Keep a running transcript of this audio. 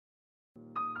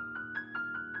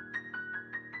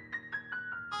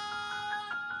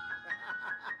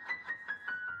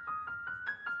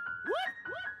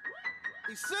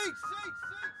I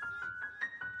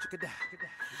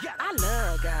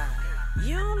love God.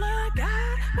 You don't love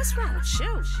God? What's wrong with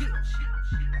you?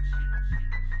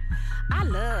 I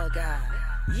love God.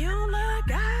 You don't love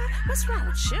God? What's wrong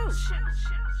with you?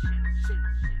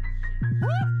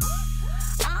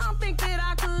 I don't think that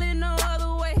I could live no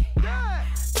other way.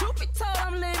 Truth be told,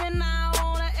 I'm living now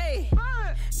on an A.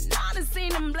 Now I done seen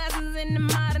them blessings in the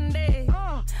modern day.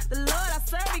 The Lord I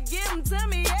serve, He give them to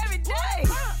me every day.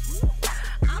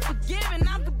 I'm forgiven,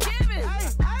 I'm forgiven.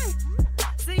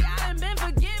 See, I done been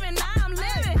forgiven, now I'm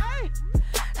living.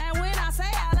 And when I say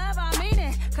I love, I mean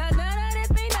it. Cause none of this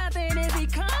be nothing if He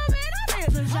coming, I'm here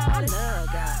for I love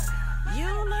God. You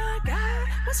don't love God?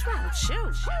 What's wrong with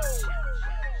you?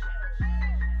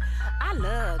 I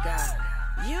love God.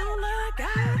 You don't love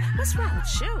God? What's wrong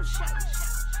with you?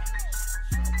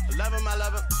 Love him, I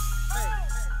love him.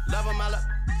 Love him, I love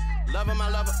him. Love him, I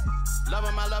love him. Love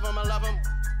him, I love him, I love him.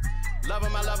 Love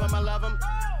him, I love him, I love him.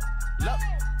 Love him,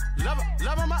 love him,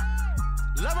 love him,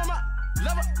 love him,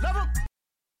 love him, love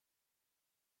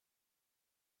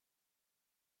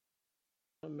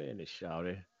him. Man, it's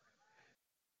shouty.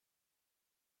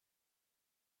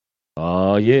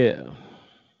 Oh, yeah.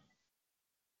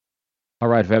 All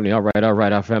right, family. All right,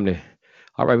 our family.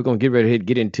 All right, we're going to get ready to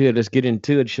get into it. Let's get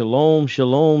into it. Shalom,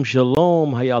 shalom,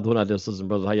 shalom. How y'all doing out there, sisters and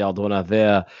brothers? How y'all doing out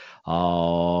there?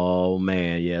 Oh,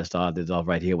 man. Yeah, start this off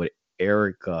right here with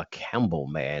Erica Campbell,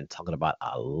 man, talking about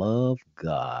I love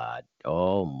God.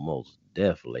 Oh, most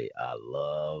definitely. I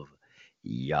love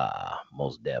Yah.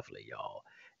 Most definitely, y'all.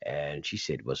 And she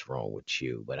said, what's wrong with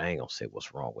you? But I ain't going to say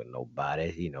what's wrong with nobody.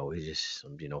 It's just,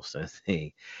 something,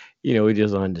 we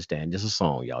just understand. Just a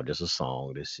song, y'all. Just a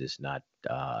song. This is not,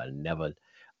 never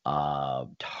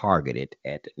targeted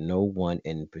at no one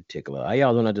in particular. How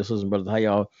y'all doing out there, sisters and brothers? How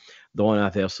y'all doing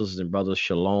out there, sisters and brothers?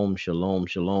 Shalom, shalom,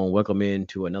 shalom. Welcome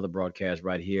into another broadcast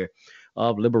right here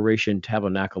of Liberation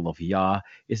Tabernacle of Yah.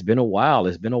 It's been a while.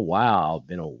 Been a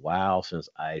while since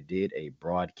I did a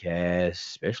broadcast,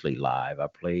 especially live. I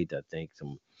played, I think,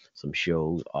 some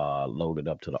shows loaded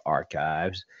up to the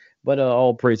archives. But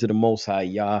all praise to the Most High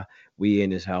Yah. We in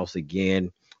this house again,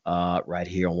 right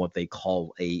here on what they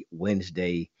call a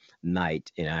Wednesday night.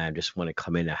 And I just want to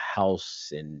come in the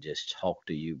house and just talk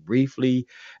to you briefly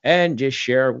and just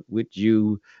share with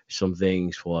you some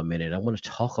things for a minute. I want to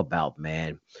talk about,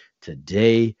 man,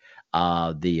 today,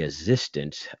 the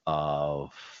existence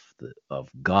of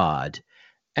God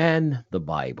and the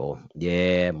Bible.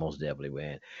 Yeah, most definitely,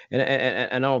 man.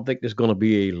 And I don't think there's going to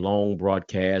be a long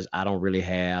broadcast. I don't really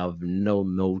have no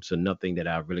notes or nothing that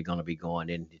I'm really going to be going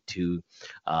into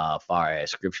far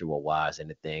as scriptural wise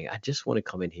anything. I just want to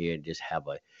come in here and just have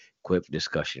a quick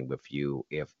discussion with you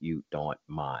if you don't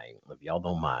mind. If y'all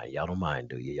don't mind,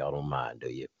 do you? Y'all don't mind, do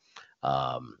you?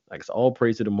 Like I said, all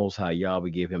praise to the Most High Yah.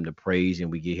 We give him the praise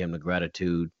and we give him the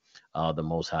gratitude. The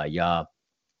Most High Yah,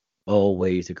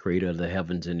 always the creator of the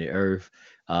heavens and the earth.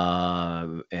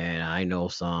 And I know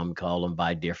some call him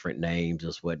by different names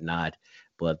or whatnot,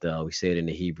 but we say it in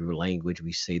the Hebrew language.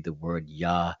 We say the word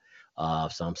Yah.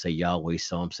 Some say Yahweh,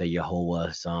 some say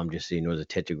Yehovah, some just say, the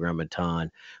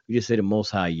tetragrammaton. We just say the Most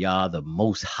High Yah, the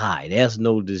Most High. There's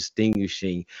no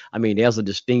distinguishing. There's a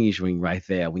distinguishing right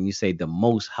there. When you say the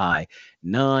Most High,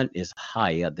 none is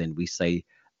higher than we say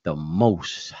the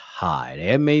Most High.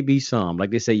 There may be some, like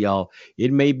they say, y'all,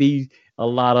 it may be a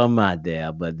lot of them out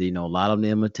there, but a lot of the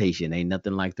imitation ain't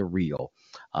nothing like the real.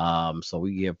 So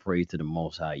we give praise to the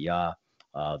Most High Yah,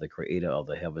 the creator of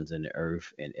the heavens and the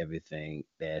earth and everything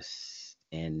that's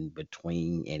in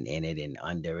between and in it and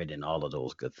under it and all of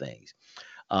those good things.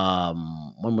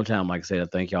 One more time, like I said, I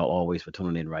thank y'all always for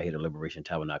tuning in right here to Liberation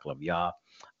Tabernacle of Yah.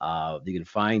 You can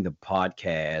find the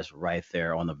podcast right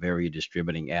there on the various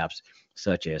distributing apps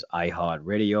such as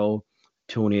iHeartRadio,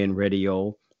 TuneIn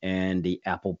Radio, and the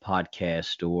Apple Podcast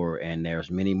Store. And there's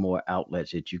many more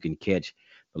outlets that you can catch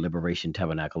the Liberation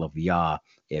Tabernacle of Yah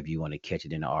if you want to catch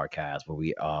it in the archives, where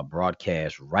we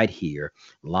broadcast right here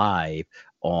live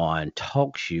on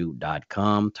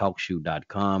TalkShoe.com.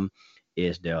 TalkShoe.com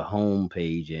is their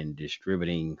homepage and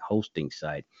distributing hosting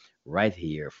site right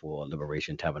here for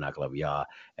Liberation Tabernacle of Yah.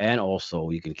 And also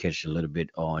you can catch a little bit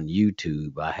on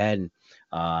YouTube. I hadn't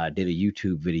did a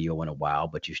YouTube video in a while,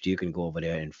 but you still can go over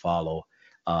there and follow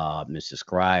and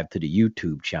subscribe to the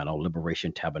YouTube channel,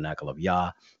 Liberation Tabernacle of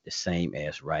Yah, the same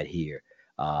as right here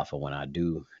for when I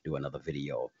do another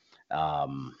video.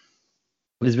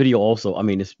 This video also, I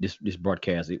mean, this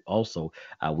broadcast also,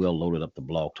 I will load it up the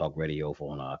Blog Talk Radio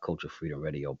on our Culture Freedom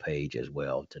Radio page as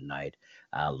well tonight.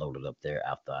 I'll load it up there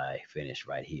after I finish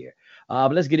right here.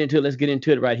 But let's get into it. Let's get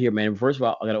into it right here, man. First of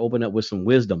all, I got to open up with some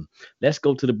wisdom. Let's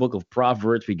go to the book of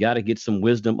Proverbs. We got to get some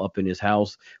wisdom up in this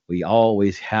house. We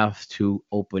always have to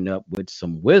open up with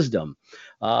some wisdom.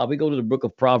 We go to the book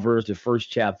of Proverbs, the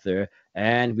first chapter,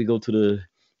 and we go to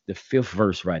the fifth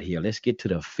verse right here. Let's get to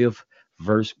the fifth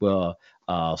verse. Well,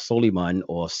 Solomon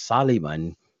or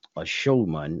Solomon or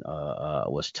Shulman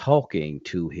was talking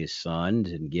to his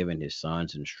sons and giving his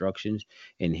sons instructions.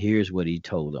 And here's what he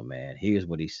told them, man. Here's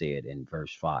what he said in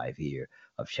verse 5 here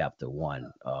of chapter 1,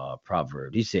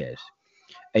 Proverbs. He says,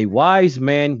 a wise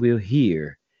man will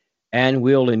hear and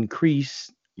will increase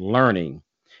learning,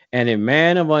 and a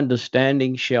man of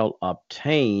understanding shall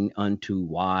obtain unto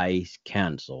wise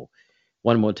counsel.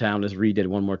 One more time. Let's read that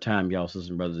one more time, y'all, sisters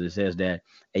and brothers. It says that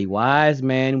a wise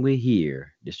man will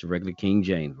hear, this is the regular King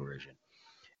James Version,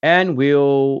 and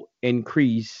will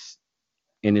increase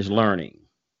in his learning.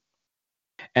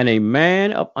 And a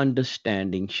man of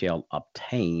understanding shall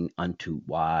obtain unto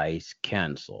wise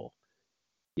counsel.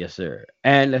 Yes, sir.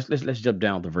 And let's jump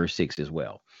down to verse 6 as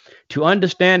well. To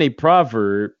understand a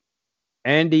proverb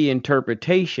and the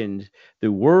interpretations,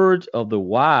 the words of the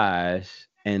wise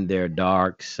and their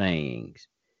dark sayings.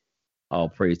 All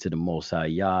praise to the Most High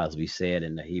Yah, as we said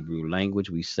in the Hebrew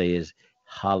language. We say is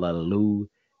hallelujah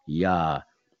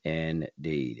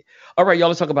indeed. All right, y'all,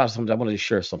 let's talk about something. I wanted to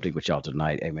share something with y'all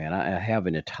tonight. Hey, man, I have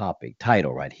in the topic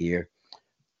title right here,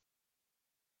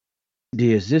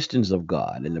 the existence of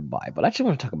God in the Bible. I just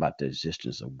want to talk about the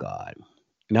existence of God.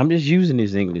 And I'm just using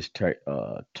this English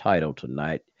title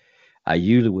tonight. I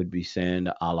usually would be saying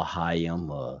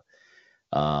Elohim,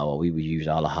 we would use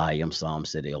Elohim, some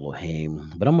said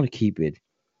Elohim, but I'm going to keep it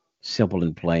simple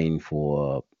and plain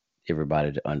for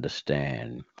everybody to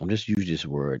understand. I'm just use this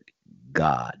word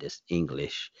God, this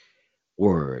English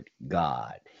word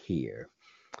God here.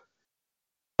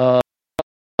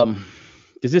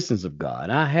 Existence of God.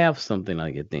 I have something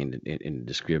like a thing in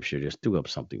the scripture. Just threw up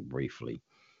something briefly.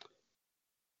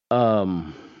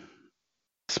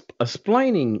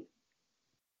 Explaining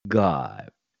God,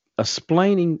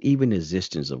 explaining even the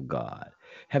existence of God.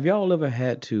 Have y'all ever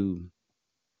had to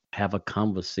have a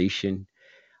conversation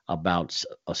about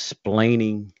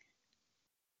explaining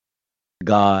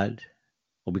God,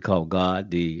 what we call God,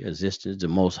 the existence, the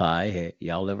Most High?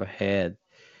 Y'all ever had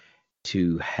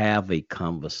to have a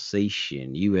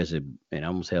conversation, you as and I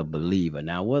almost say a believer,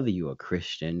 now whether you're a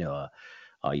Christian or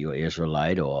you're an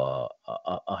Israelite or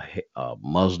a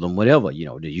Muslim, whatever,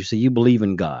 did you say you believe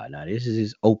in God? Now this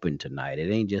is open tonight.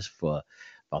 It ain't just for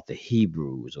about the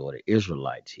Hebrews or the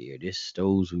Israelites here. This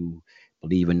those who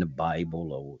believe in the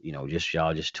Bible, or just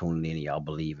y'all just tuning in and y'all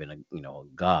believe in a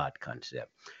God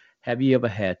concept. Have you ever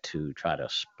had to try to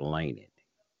explain it?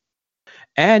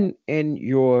 And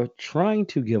you're trying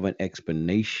to give an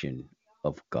explanation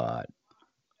of God.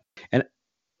 And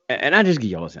I just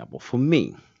give y'all an example. For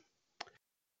me,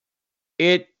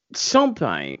 it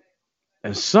sometimes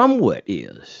and somewhat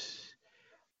is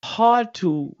hard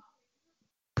to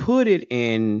put it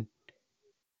in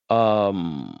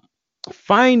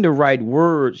find the right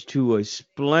words to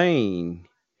explain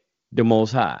the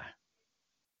Most High.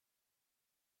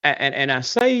 And I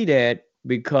say that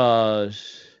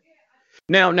because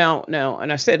now,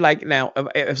 and I said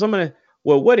if somebody,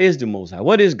 well, what is the Most High?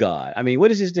 What is God? I mean,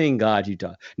 what is this thing God you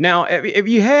talk? Now, if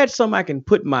you had something I can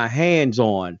put my hands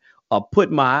on or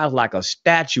put my eyes like a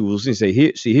statue and say,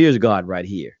 here, see, here's God right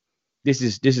here. This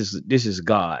is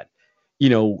God.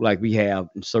 Like we have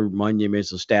certain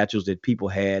monuments or statues that people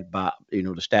had by,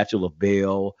 the statue of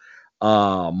Baal,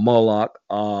 Moloch,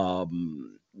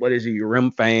 what is it,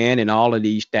 Remphan, and all of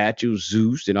these statues,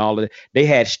 Zeus, and all of that. They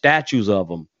had statues of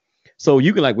them. So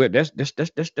you can well,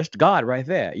 that's God right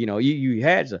there. You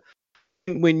had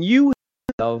when you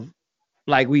have,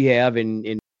 like we have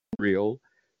in Israel,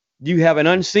 you have an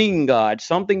unseen God,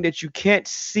 something that you can't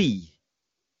see.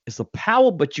 It's a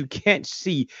power, but you can't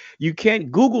see. You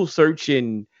can't Google search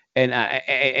and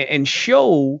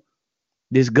show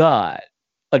this God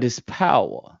or this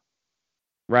power,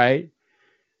 right?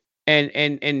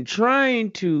 And trying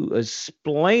to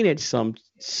explain it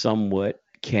somewhat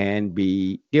can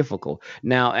be difficult.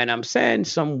 Now, and I'm saying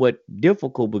somewhat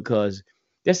difficult because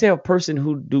let's say a person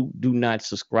who do not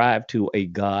subscribe to a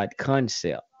God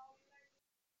concept.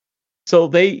 So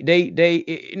they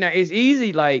now it's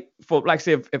easy, like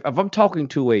say if I'm talking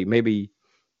to maybe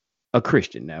a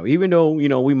Christian now, even though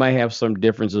we might have some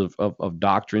difference of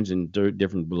doctrines and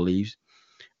different beliefs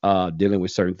dealing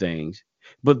with certain things,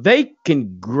 but they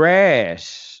can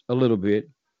grasp a little bit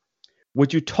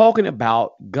what you're talking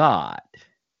about God,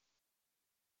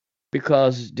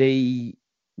 because they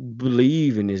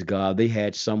believe in this God, they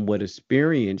had somewhat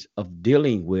experience of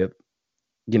dealing with,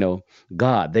 you know,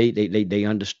 God. They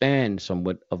understand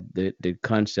somewhat of the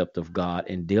concept of God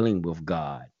and dealing with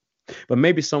God. But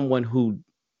maybe someone who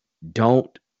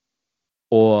don't,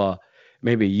 or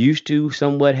maybe used to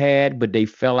somewhat had, but they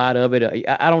fell out of it.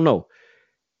 I don't know.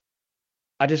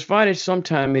 I just find it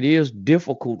sometimes it is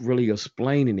difficult really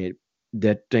explaining it,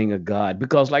 that thing of God.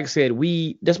 Because like I said,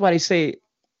 that's why they say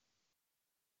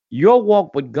your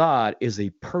walk with God is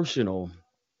a personal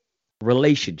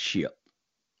relationship.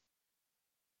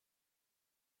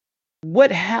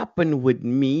 What happened with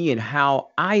me and how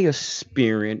I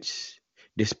experience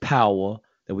this power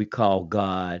that we call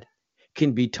God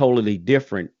can be totally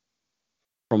different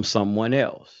from someone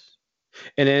else.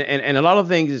 And a lot of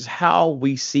things is how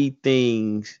we see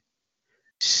things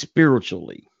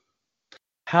spiritually.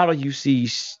 How do you see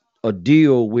or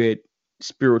deal with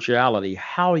spirituality?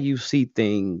 How do you see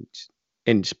things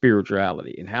in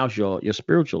spirituality? And how's your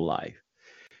spiritual life?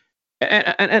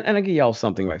 And I give y'all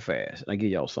something right fast. I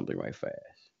give y'all something right fast.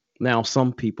 Now,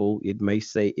 some people it may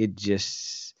say it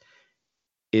just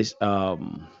is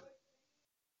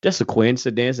just a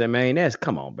coincidence. I mean, that's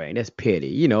come on, man, that's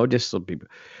petty, just some people.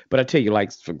 But I tell you,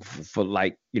 like for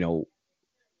like,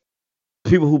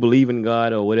 people who believe in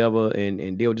God or whatever,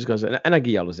 and they'll discuss it. And I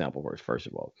give y'all an example first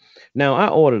of all. Now I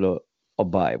ordered a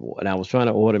Bible, and I was trying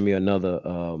to order me another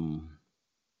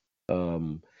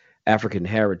um African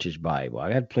Heritage Bible.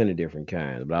 I had plenty of different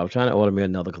kinds, but I was trying to order me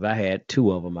another because I had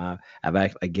two of them. I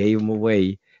gave them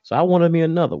away, so I wanted me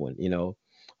another one.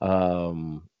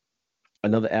 Um,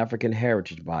 Another African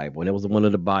Heritage Bible, and it was one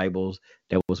of the Bibles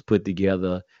that was put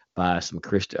together by some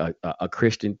Christian, a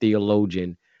Christian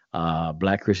theologian,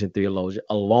 Black Christian theologian,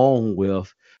 along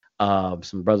with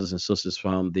some brothers and sisters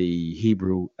from the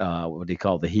Hebrew, what they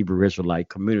call the Hebrew Israelite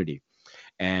community.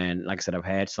 And like I said, I've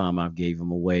had some. I've gave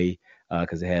them away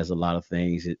because it has a lot of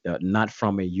things, not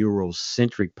from a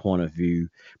Eurocentric point of view,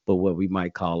 but what we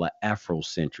might call an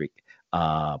Afrocentric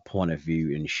point of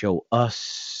view, and show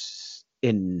us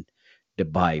in the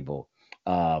Bible.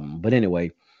 But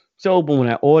anyway, so but when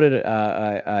I ordered it,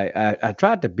 I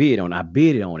tried to bid on. I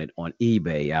bid on it on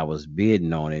eBay. I was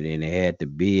bidding on it, and it had to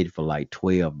bid for like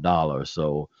 $12.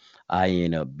 So I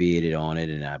ended up bidding on it,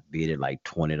 and I bid it like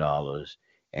 $20,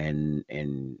 and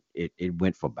it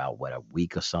went for about what, a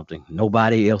week or something.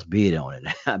 Nobody else bid on it.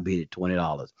 I bid it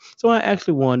 $20. So I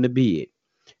actually won the bid.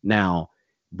 Now,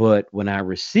 but when I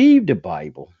received the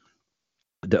Bible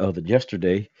the other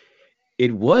yesterday,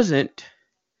 it wasn't.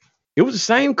 It was the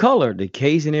same color, the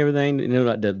case and everything.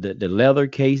 Like the leather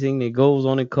casing that goes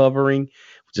on the covering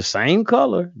was the same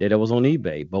color that it was on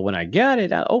eBay. But when I got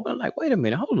it, I opened it like, wait a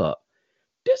minute, hold up.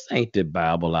 This ain't the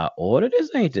Bible I ordered. This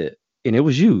ain't the, and it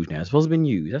was used. Now it's supposed to be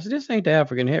used. I said, this ain't the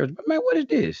African Heritage. But man, what is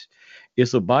this?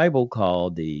 It's a Bible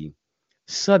called the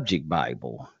Subject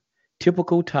Bible,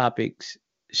 Typical Topics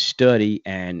Study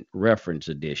and Reference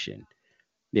Edition.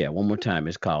 Yeah, one more time.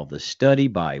 It's called the Study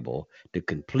Bible, the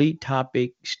Complete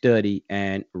Topic Study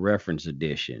and Reference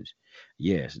Editions.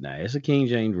 Yes, now it's a King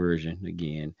James version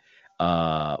again.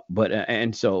 But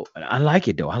and so I like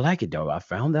it though. I like it though. I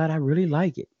found out I really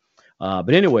like it.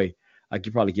 But anyway, I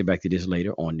could probably get back to this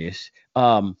later on this.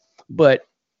 But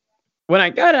when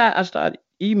I got it, I started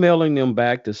emailing them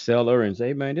back to seller and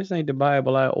say, man, this ain't the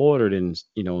Bible I ordered, and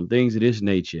things of this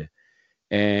nature.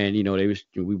 And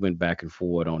we went back and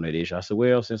forth on that issue. I said,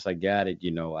 well, since I got it,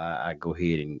 I go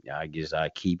ahead and I guess I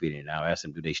keep it. And I asked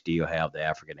them, do they still have the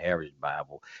African Heritage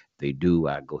Bible? If they do,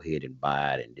 I go ahead and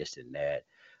buy it and this and that.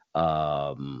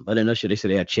 But then they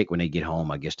said they'll check when they get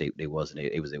home. I guess they wasn't.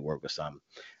 It was at work or something.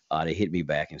 They hit me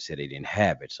back and said they didn't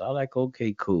have it. So I like,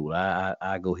 okay, cool.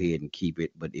 I go ahead and keep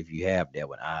it. But if you have that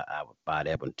one, I would buy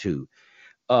that one too.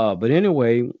 But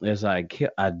anyway, as I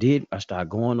started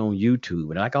going on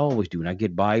YouTube, and like I always do, when I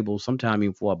get Bibles, sometime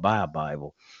even before I buy a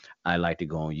Bible, I like to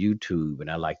go on YouTube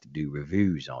and I like to do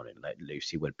reviews on it. Let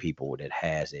see what people that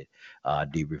has it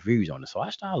do reviews on it. So I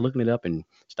started looking it up and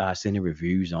started sending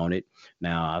reviews on it.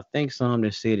 Now I think some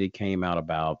that said it came out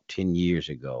about 10 years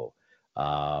ago.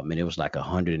 And it was like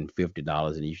 $150,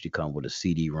 and it used to come with a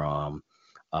CD-ROM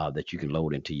that you can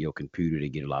load into your computer to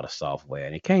get a lot of software,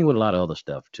 and it came with a lot of other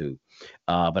stuff too.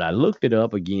 But I looked it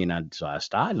up again. So I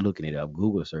started looking it up,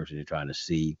 Google searching and trying to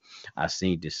see. I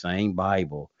seen the same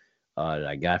Bible that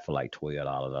I got for like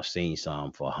 $12. I've seen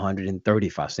some for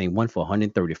 135. I seen one for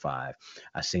 135.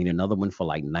 I seen another one for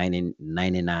like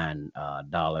 99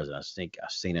 dollars. I think I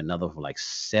seen another for like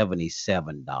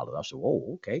 $77. I said,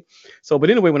 whoa, okay. So, but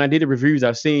anyway, when I did the reviews,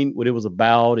 I seen what it was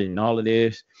about and all of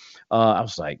this. I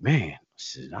was like, man,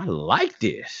 I like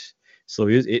this. So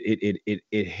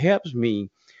it helps me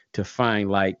to find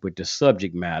like with the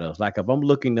subject matters. Like if I'm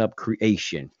looking up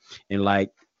creation and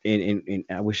like and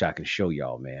I wish I could show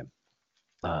y'all, man,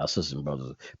 sisters and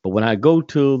brothers. But when I go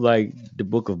to like the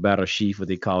book of Bereshith, what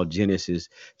they call Genesis,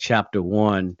 chapter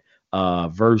 1,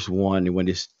 verse 1, and when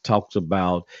it talks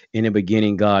about in the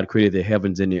beginning, God created the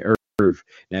heavens and the earth.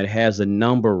 Now it has a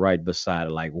number right beside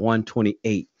it, like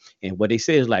 128. And what they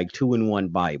say is like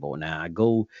 2-in-1 Bible. Now I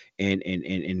go and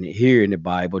here in the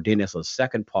Bible, then there's a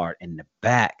second part in the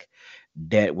back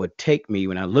that would take me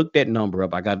when I look that number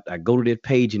up. I go to that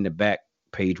page in the back,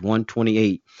 page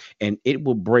 128, and it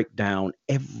will break down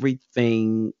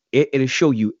everything. It'll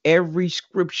show you every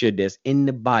scripture that's in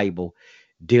the Bible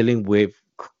dealing with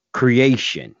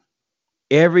creation.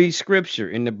 Every scripture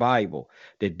in the Bible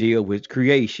that deal with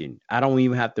creation. I don't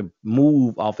even have to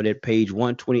move off of that page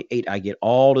 128. I get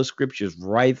all the scriptures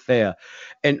right there.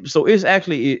 And so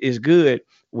it's good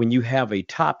when you have a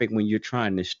topic when you're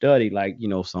trying to study, like,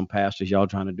 some pastors, y'all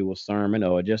trying to do a sermon,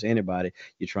 or just anybody,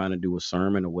 you're trying to do a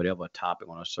sermon or whatever topic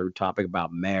on a certain topic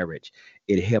about marriage.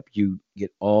 It help you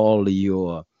get all of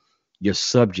your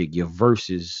subject, your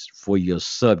verses for your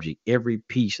subject, every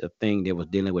piece of thing that was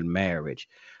dealing with marriage.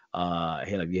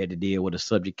 Hell, if you had to deal with a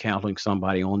subject counseling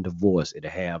somebody on divorce, it'll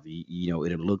have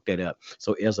it'll look that up.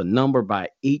 So there's a number by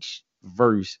each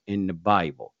verse in the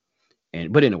Bible.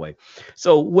 But anyway,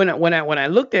 so when I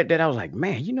looked at that, I was like,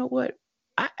 man, you know what?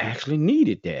 I actually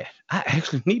needed that. I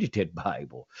actually needed that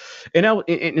Bible.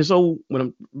 And so when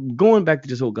I'm going back to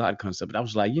this whole God concept, I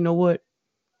was like, you know what?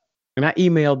 And I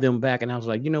emailed them back and I was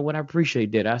like, you know what? I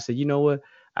appreciate that. I said, you know what?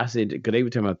 I said, because they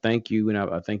would tell me, thank you. And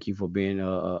I thank you for being,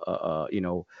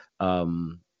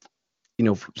 um,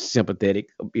 sympathetic,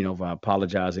 for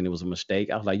apologizing. It was a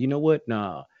mistake. I was like, you know what?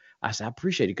 Nah. I said, I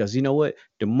appreciate it because you know what?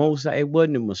 It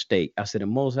wasn't a mistake. I said, the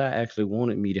Most High actually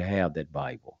wanted me to have that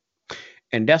Bible.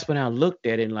 And that's when I looked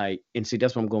at it and see,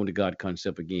 that's when I'm going to God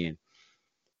concept again.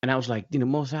 And I was like,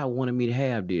 Most High wanted me to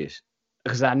have this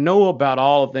because I know about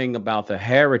all the thing about the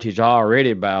heritage already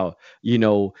about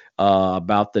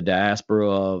the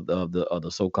diaspora of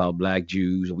the so-called Black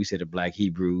Jews, or we say the Black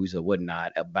Hebrews or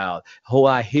whatnot, about whole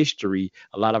our history,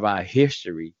 a lot of our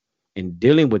history in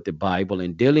dealing with the Bible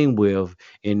and dealing with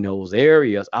in those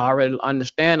areas. I already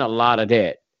understand a lot of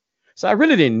that. So I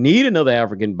really didn't need another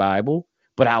African Bible,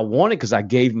 but I wanted because I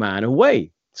gave mine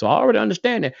away. So I already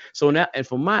understand that. So now, and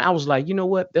for mine, I was like, you know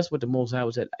what? That's what the Most High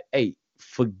was said. Hey,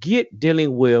 forget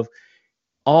dealing with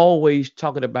always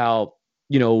talking about,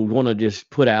 want to just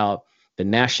put out the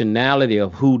nationality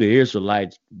of who the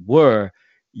Israelites were.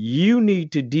 You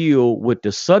need to deal with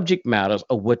the subject matters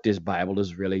of what this Bible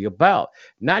is really about.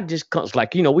 Not just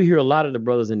like, we hear a lot of the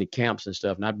brothers in the camps and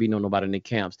stuff, not being on nobody in the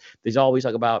camps. There's always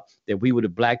talk about that we were the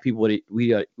Black people.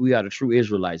 We are the true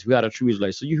Israelites. We are the true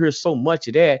Israelites. So you hear so much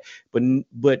of that,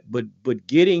 but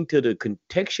getting to the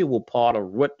contextual part of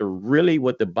what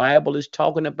the Bible is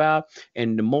talking about,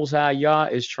 and the Most High Yah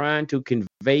is trying to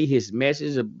convey His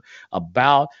message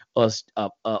about us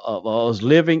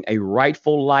living a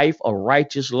rightful life, a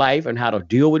righteous life, and how to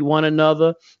deal with one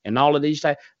another, and all of these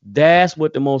types. That's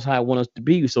what the Most High wants us to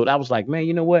be. So that was like, man,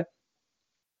 you know what?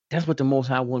 That's what the Most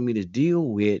High wanted me to deal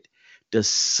with, the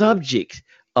subject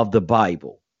of the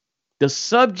Bible. The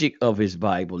subject of His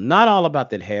Bible, not all about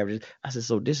that heritage. I said,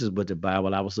 so this is what the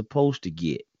Bible I was supposed to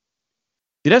get.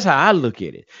 See, that's how I look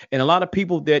at it. And a lot of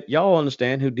people that y'all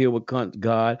understand who deal with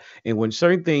God, and when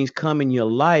certain things come in your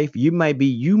life, you might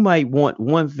want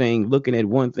one thing, looking at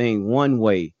one thing one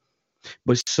way,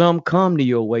 but some come to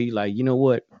your way like, you know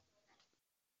what,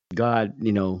 God,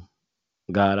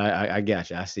 God, I got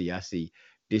you. I see.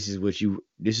 This is what you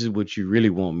really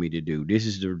want me to do. This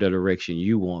is the direction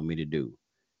you want me to do.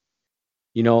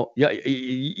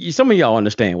 Yeah, some of y'all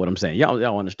understand what I'm saying.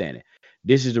 Y'all understand it.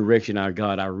 This is the direction our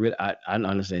God. I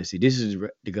understand. See, this is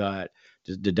the God,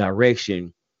 the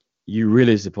direction you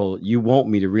want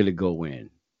me to really go in.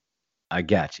 I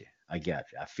got you. I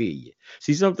feel you.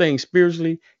 See, some things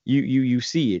spiritually, you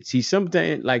see it. See,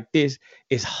 something like this,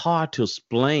 it's hard to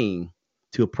explain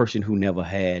to a person who never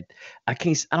had. I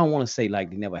don't want to say like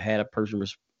they never had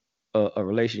a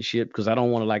relationship, because I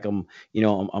don't want to like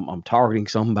I'm targeting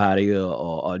somebody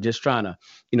or just trying to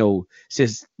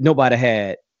since nobody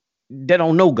had, they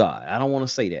don't know God. I don't want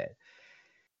to say that.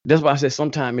 That's why I said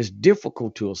sometimes it's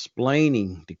difficult to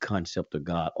explaining the concept of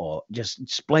God or just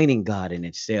explaining God in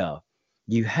itself.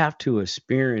 You have to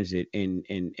experience it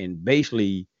and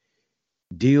basically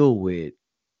deal with,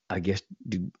 I guess,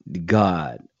 the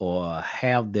God or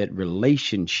have that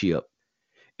relationship.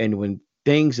 And when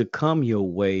things that come your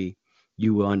way,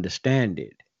 you will understand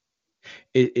it.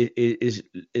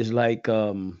 It's like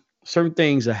certain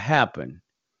things that happen.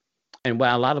 And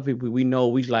while a lot of people we know,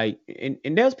 we like, and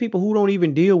there's people who don't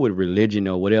even deal with religion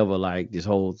or whatever, like this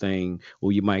whole thing,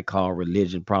 or you might call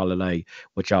religion, probably like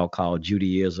what y'all call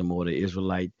Judaism or the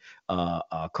Israelite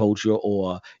culture,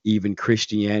 or even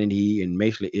Christianity and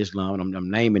basically Islam. And I'm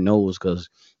naming those because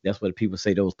that's what people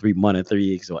say, those three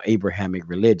monotheists or Abrahamic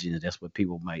religions. That's what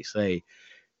people might say.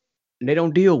 And they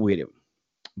don't deal with it,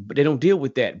 but they don't deal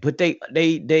with that. But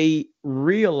they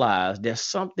realize there's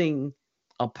something,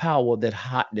 a power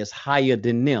that's higher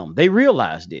than them. They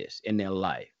realize this in their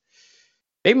life.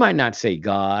 They might not say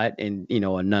God and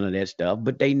or none of that stuff,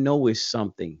 but they know it's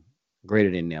something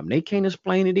greater than them. They can't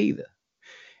explain it either.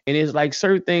 And it's like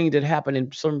certain things that happen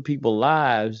in some people's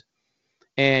lives,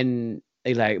 and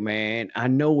they like, man, I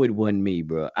know it wasn't me,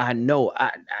 bro. I know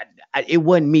it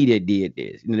wasn't me that did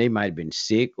this. They might have been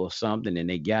sick or something, and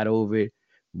they got over it,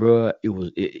 bro.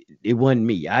 It wasn't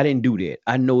me. I didn't do that.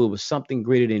 I know it was something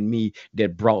greater than me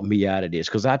that brought me out of this,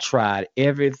 because I tried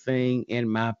everything in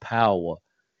my power,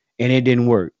 and it didn't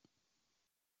work.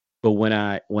 But when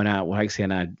I like I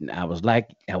said, I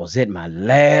was at my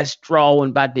last straw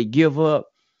and about to give up,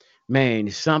 man.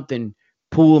 Something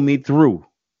pulled me through.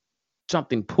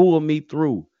 Something pulled me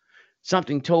through.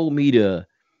 Something told me to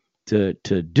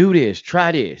do this,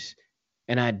 try this,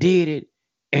 and I did it,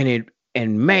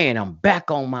 and man, I'm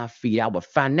back on my feet. I was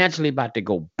financially about to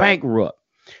go bankrupt.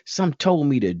 Some told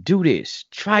me to do this,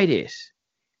 try this,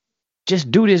 just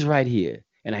do this right here,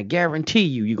 and I guarantee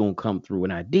you're gonna come through.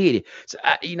 And I did it. So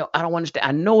I don't understand.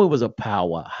 I know it was a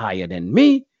power higher than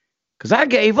me, because I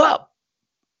gave up.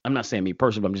 I'm not saying me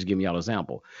personally, but I'm just giving y'all an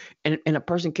example. And a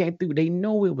person came through. They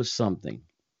know it was something.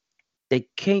 They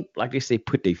can't, like they say,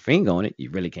 put their finger on it. You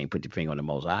really can't put your finger on the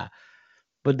Most High,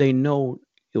 but they know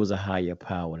it was a higher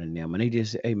power than them. And they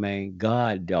just say, hey, man,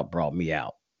 God brought me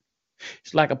out.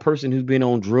 It's like a person who's been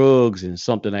on drugs and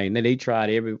something. And they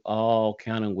tried all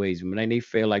kind of ways. And then they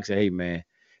feel like, say, hey, man,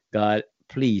 God,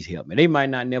 please help me. They might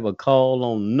not never call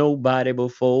on nobody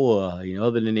before,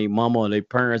 other than their mama or their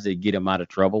parents. They get them out of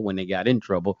trouble when they got in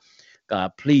trouble.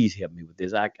 God, please help me with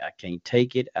this. I can't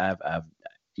take it.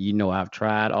 I've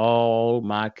tried all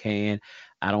my can.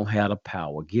 I don't have the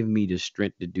power. Give me the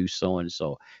strength to do so and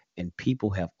so. And people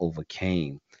have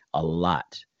overcame a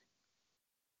lot.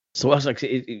 So I was like,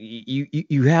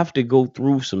 you have to go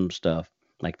through some stuff.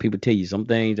 Like people tell you some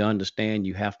things to understand,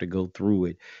 you have to go through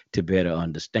it to better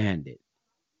understand it.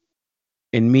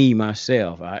 And me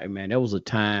myself, there was a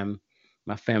time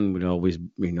my family would always,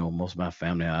 most of my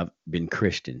family have been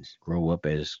Christians, grow up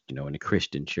as in a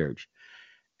Christian church.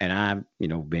 And I've,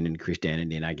 been in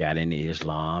Christianity, and I got into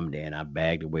Islam. Then I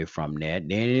backed away from that.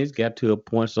 Then it got to a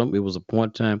point. It was a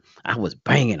point in time I was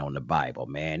banging on the Bible,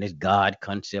 man. This God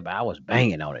concept, I was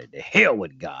banging on it. The hell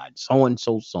with God, so and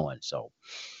so, so and so.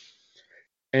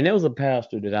 And there was a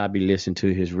pastor that I'd be listening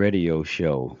to his radio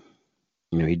show.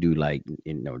 He do like,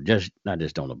 just not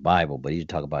just on the Bible, but he'd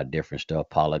talk about different stuff,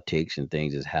 politics and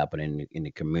things that's happening in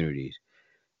the communities.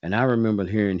 And I remember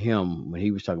hearing him when he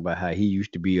was talking about how he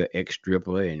used to be an ex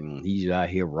stripper and he's out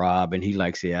here robbing. He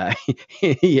like say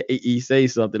he say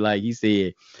something like, he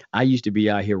said, I used to be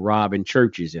out here robbing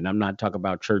churches, and I'm not talking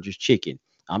about churches chicken.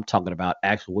 I'm talking about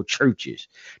actual churches.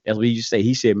 That's what he used to say.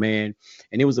 He said, man,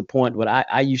 and it was a point where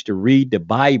I used to read the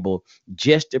Bible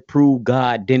just to prove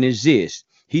God didn't exist.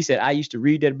 He said, I used to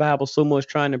read that Bible so much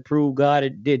trying to prove God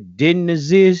it didn't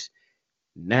exist.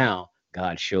 Now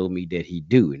God showed me that he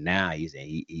do. And now he's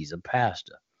a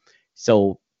pastor.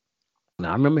 So now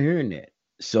I remember hearing that.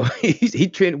 So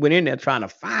he went in there trying to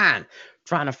find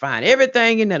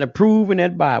everything in there to prove in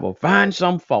that Bible, find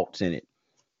some faults in it.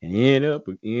 And he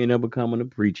ended up becoming a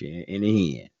preacher in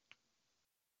the end.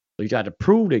 So he tried to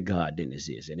prove that God didn't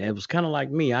exist. And it was kind of like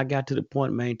me. I got to the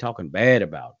point, man, talking bad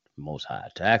about the Most High,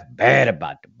 talking bad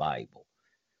about the Bible.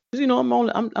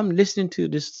 I'm listening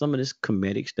to some of this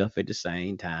comedic stuff at the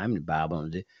same time, the Bible,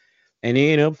 and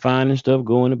they end up finding stuff,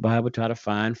 go in the Bible, try to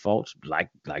find faults, like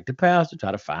the pastor,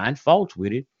 try to find faults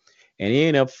with it, and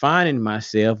end up finding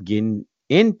myself getting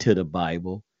into the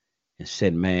Bible and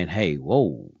said, man, hey,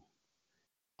 whoa,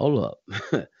 hold up,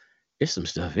 there's some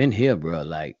stuff in here, bro.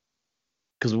 Like,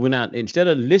 because instead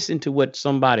of listening to what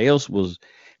somebody else was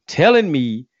telling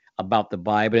me about the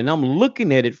Bible, and I'm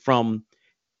looking at it from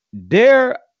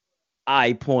their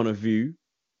eye point of view,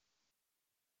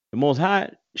 The Most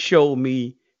High showed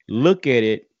me, look at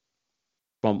it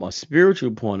from a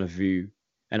spiritual point of view,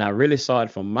 and I really saw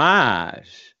it from my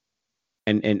eyes,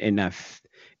 and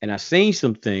I seen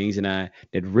some things, and I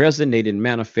that resonated and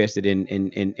manifested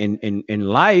in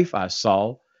life. I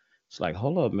saw it's like,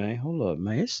 hold up, man,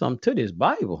 it's something to this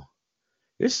Bible.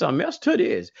 There's something else to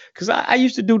this. Because I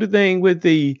used to do the thing with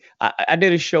I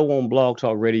did a show on Blog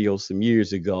Talk Radio some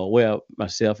years ago. Well,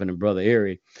 myself and a brother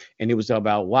Eric, and it was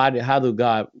about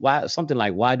something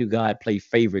like, why do God play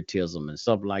favoritism and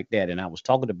something like that. And I was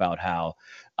talking about how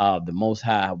the Most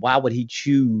High, why would he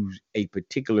choose a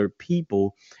particular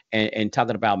people, and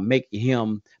talking about make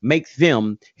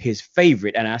them his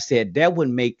favorite. And I said that would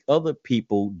make other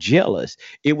people jealous.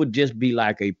 It would just be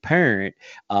like a parent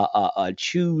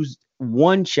choose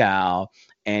one child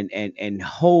and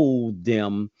hold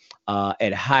them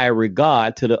at high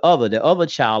regard to the other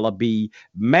child will be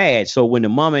mad. So when the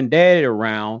mom and dad are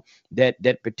around,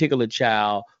 that particular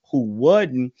child who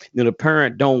wasn't, the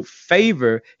parent don't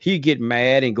favor, he get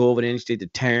mad and go over there and start to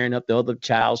tearing up the other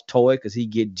child's toy because he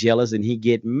get jealous and he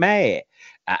get mad.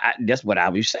 That's what I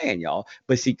was saying, y'all.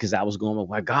 But see, because I was going,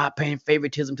 why God paying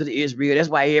favoritism to the Israel? That's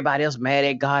why everybody else mad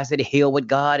at God, said to hell with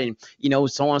God, and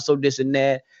so and so, this and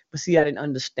that. But see, I didn't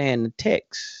understand the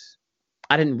text.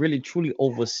 I didn't really truly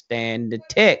understand the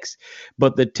text.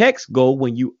 But the text go,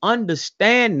 when you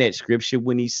understand that scripture,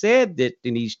 when he said that,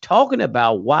 and he's talking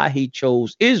about why he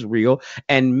chose Israel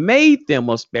and made them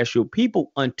a special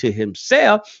people unto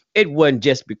himself. It wasn't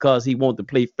just because he wanted to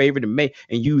play favorite and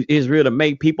use Israel to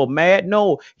make people mad.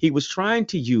 No, he was trying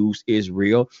to use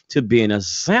Israel to be an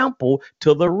example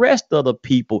to the rest of the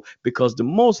people, because the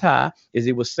Most High, as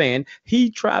he was saying, he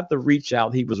tried to reach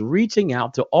out. He was reaching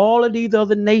out to all of these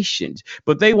other nations,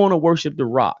 but they want to worship the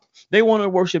rock. They want to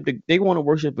worship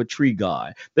a tree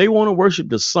god. They want to worship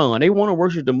the sun. They want to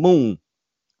worship the moon.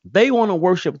 They want to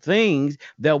worship things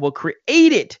that were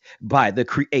created by the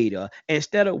creator,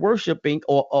 instead of worshiping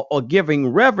or giving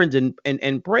reverence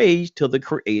and praise to the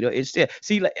creator itself.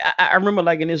 See, like, I remember,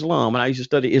 like in Islam, when I used to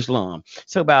study Islam,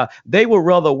 so about they would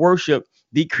rather worship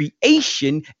the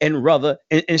creation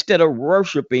instead of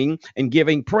worshiping and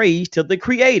giving praise to the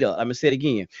creator. I'm gonna say it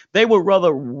again. They would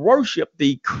rather worship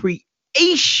the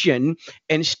creation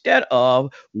instead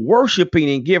of worshiping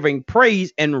and giving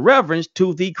praise and reverence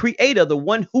to the creator, the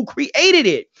one who created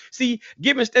it. See,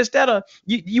 instead of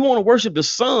you want to worship the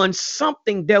sun,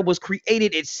 something that was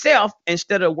created itself,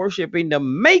 instead of worshiping the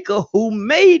maker who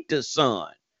made the sun.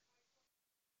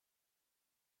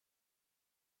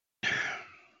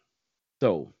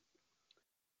 So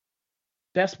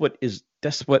that's what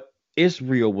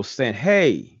Israel was saying.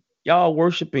 Hey, y'all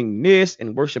worshiping this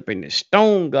and worshiping this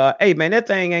stone god. Hey, man, that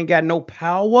thing ain't got no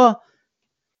power.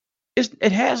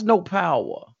 It has no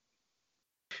power.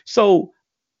 So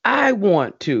I've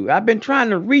been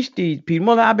trying to reach these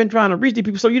people. I've been trying to reach these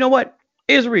people. So you know what?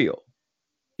 Israel,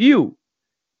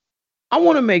 I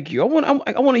want to make you. I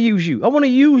want to use you. I want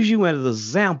to use you as an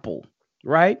example,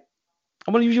 right?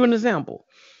 I want to use you as an example.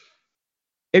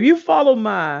 If you follow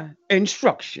my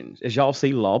instructions, as y'all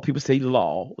say law, people say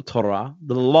law, Torah,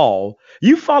 the law,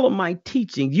 you follow my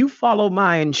teaching, you follow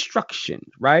my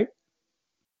instructions, right?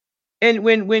 And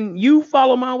when you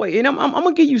follow my way, and I'm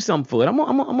gonna give you something for it. I'm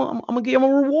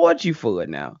gonna reward you for it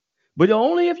now. But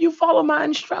only if you follow my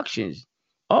instructions.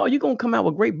 Oh, you're gonna come out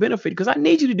with great benefit, because I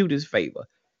need you to do this favor.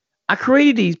 I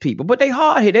created these people, but they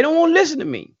hard headed. They don't want to listen to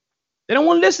me. They don't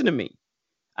want to listen to me.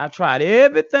 I've tried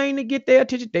everything to get their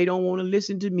attention. They don't want to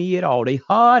listen to me at all. They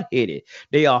hard headed.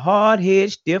 They are hard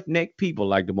headed, stiff necked people,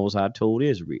 like the Most High told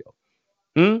Israel.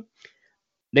 They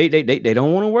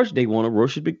don't want to worship. They want to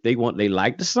worship. They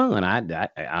like the sun. I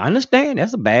understand.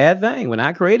 That's a bad thing. When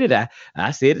I created,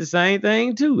 I said the same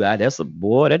thing too. That's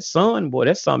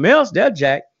something else. There,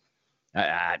 Jack.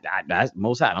 That's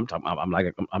Most High. I'm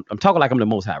talking like I'm the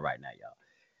Most High right now, y'all.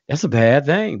 That's a bad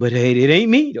thing, but hey, it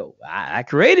ain't me though. I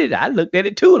created it. I looked at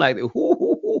it too, like,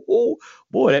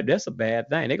 boy, that's a bad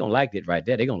thing. They're gonna like that right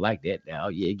there. They're gonna like that now.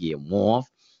 Yeah, give them warmth.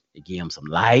 They give them some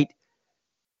light.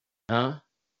 The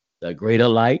greater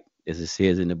light, as it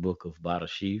says in the book of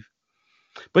Barashif.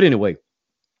 But anyway,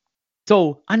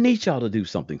 so I need y'all to do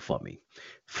something for me.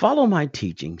 Follow my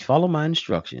teachings, follow my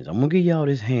instructions. I'm gonna give y'all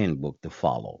this handbook to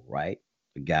follow, right?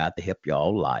 The guide to help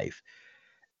y'all life.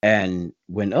 And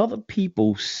when other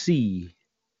people see,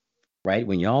 right,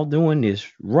 when y'all doing this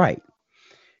right,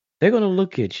 they're gonna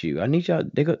look at you. I need y'all.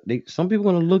 Some people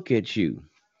gonna look at you,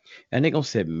 and they're gonna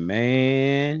say,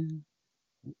 "Man,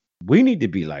 we need to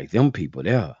be like them people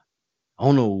there. I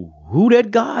don't know who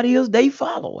that God is they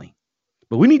following,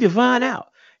 but we need to find out."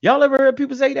 Y'all ever heard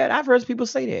people say that? I've heard people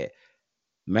say that.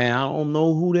 Man, I don't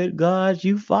know who that God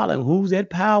you following, who's that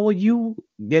power you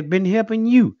that been helping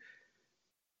you.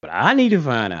 But I need to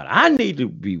find out. I need to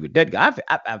be with that guy.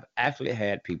 I've actually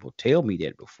had people tell me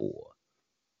that before.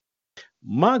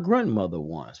 My grandmother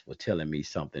once was telling me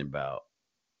something about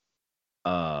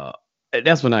uh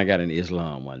that's when I got in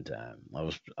Islam one time. I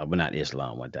was well, not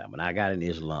Islam one time. When I got in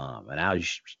Islam and I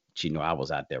was I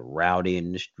was out there rowdy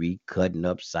in the street, cutting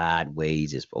up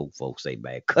sideways, as folks say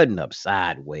back, cutting up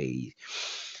sideways.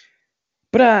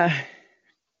 But I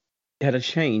had a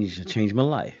change my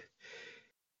life.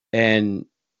 And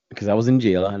because I was in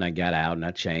jail and I got out and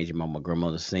I changed, and my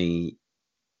grandmother seen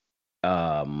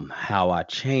how I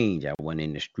changed. I wasn't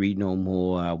in the street no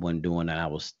more. I wasn't doing that. I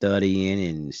was studying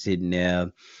and sitting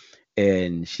there.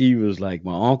 And she was like,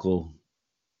 my uncle,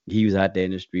 he was out there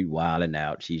in the street wilding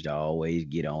out. She used to always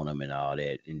get on him and all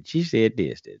that. And she said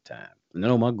this that time. And I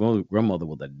know my grandmother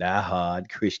was a diehard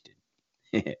Christian.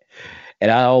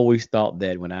 And I always thought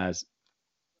that when I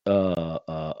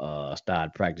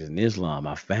started practicing Islam,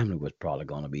 my family was probably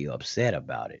going to be upset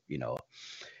about it,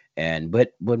 And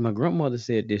but my grandmother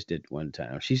said this that one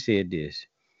time. She said this.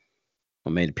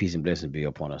 May the peace and blessing be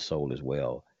upon her soul as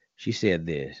well. She said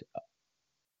this.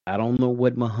 I don't know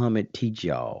what Muhammad teach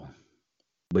y'all,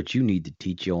 but you need to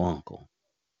teach your uncle.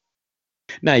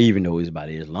 Now, even though it's about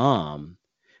Islam,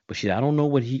 but she, I don't know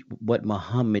what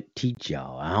Muhammad teach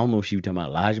y'all. I don't know if she was talking about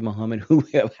Elijah Muhammad,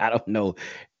 whoever. I don't know.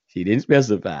 She didn't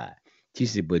specify. She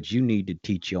said, but you need to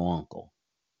teach your uncle.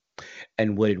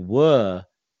 And what it was,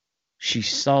 she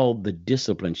saw the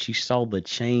discipline. She saw the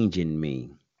change in me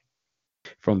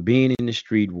from being in the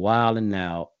street, wilding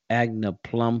out, acting a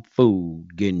plum fool,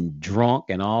 getting drunk,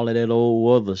 and all of that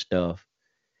old other stuff.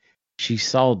 She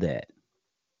saw that.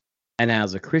 And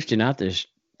as a Christian, I just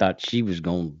thought she was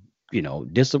going to,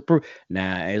 disapprove.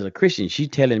 Now, as a Christian, she's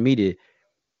telling me to,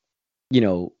 you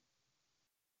know,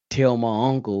 tell my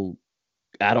uncle,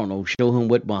 I don't know, show him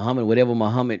whatever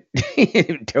Muhammad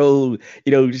told,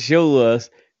 show us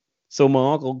so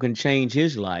my uncle can change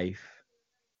his life.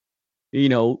 I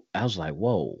was like,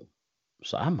 whoa,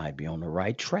 so I might be on the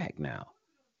right track now.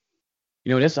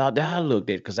 That's how I looked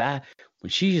at it, because when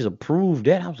she's approved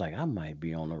that, I was like, I might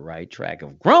be on the right track.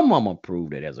 If grandmama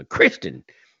approved it as a Christian,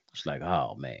 it's like,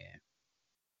 oh man.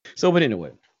 So, but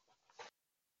anyway,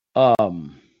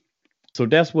 so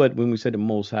that's what when we say the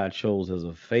Most High chose as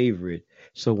a favorite.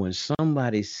 So when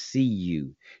somebody see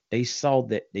you, they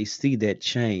see that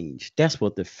change. That's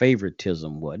what the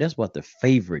favoritism was. That's what the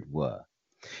favorite was.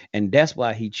 And that's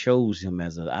why he chose him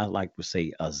as I like to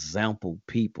say, example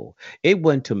people. It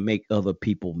wasn't to make other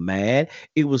people mad.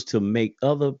 It was to make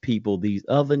other people, these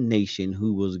other nation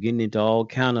who was getting into all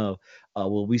kind of,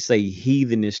 we say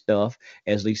heathenish stuff,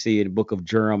 as they say in the book of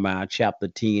Jeremiah, chapter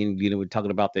 10, we're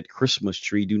talking about that Christmas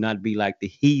tree. Do not be like the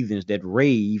heathens that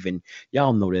rave. And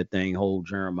y'all know that thing, whole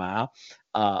Jeremiah.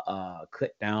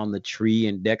 Cut down the tree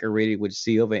and decorate it with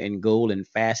silver and gold and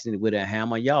fasten it with a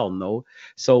hammer. Y'all know.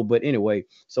 So, but anyway,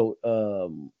 so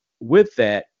with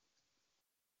that,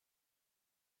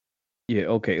 yeah,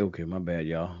 okay, my bad,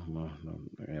 y'all.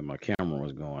 My camera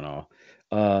was going off.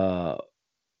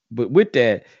 But with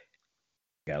that,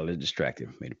 got a little distracted.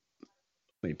 Made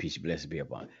a piece of blessed be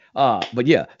upon. But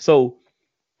yeah, so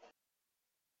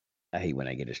I hate when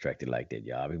I get distracted like that,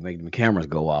 y'all. I be making the cameras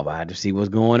go off. I had to see what's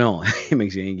going on.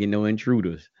 Make sure you ain't getting no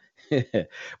intruders.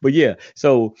 But yeah,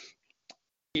 so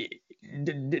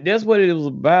that's what it was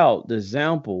about. The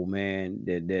example, man,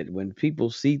 that when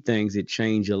people see things, it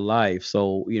change your life.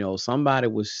 So somebody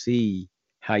will see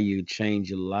how you change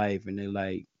your life, and they're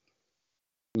like,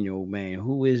 man,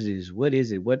 who is this? What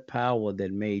is it? What power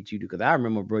that made you do? Because I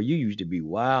remember, bro, you used to be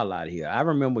wild out here. I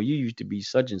remember you used to be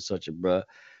such and such a bro.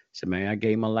 So man, I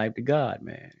gave my life to God,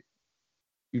 man.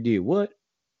 You did what?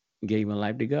 Gave my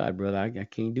life to God, brother. I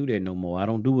can't do that no more. I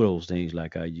don't do those things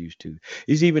like I used to.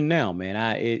 It's even now, man.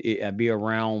 I be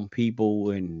around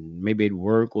people and maybe at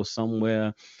work or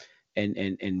somewhere,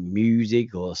 and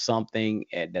music or something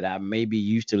that I maybe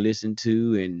used to listen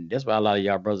to, and that's why a lot of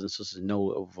y'all brothers and sisters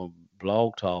know from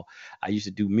Blog Talk. I used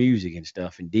to do music and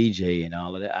stuff and DJ and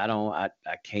all of that. I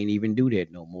can't even do that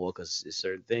no more, because there's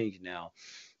certain things now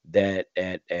that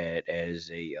as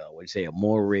a what do you say, a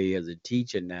moray as a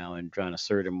teacher now, and trying to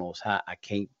serve the Most High, I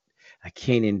can't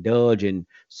indulge in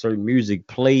certain music,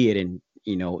 play it, and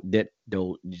that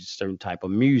those certain type of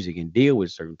music and deal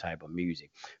with certain type of music.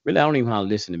 Really, I don't even want to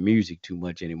listen to music too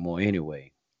much anymore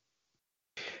anyway.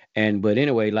 But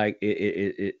anyway, like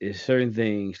it's certain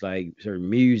things, like certain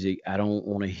music I don't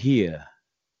want to hear.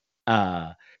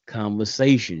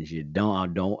 Conversations I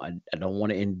don't want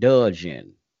to indulge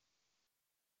in.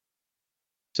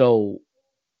 So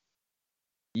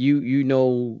you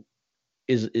know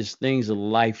is things are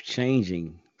life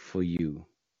changing for you.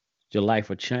 Your life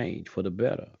will change for the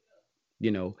better.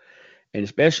 You know, and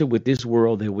especially with this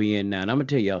world that we in now. And I'm gonna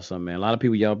tell y'all something, man. A lot of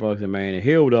people y'all probably say, man,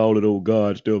 hell with all of those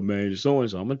God stuff, man. So and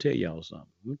so. I'm gonna tell y'all something.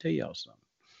 I'm gonna tell y'all something.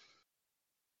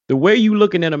 The way you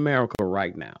looking at America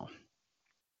right now,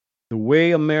 the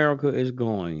way America is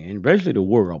going, and especially the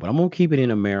world, but I'm gonna keep it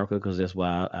in America because that's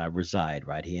why I reside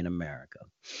right here in America.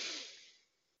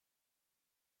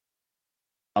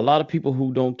 A lot of people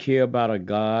who don't care about a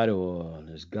God or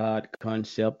this God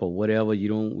concept or whatever,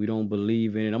 we don't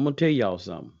believe in it. I'm gonna tell y'all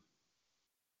something.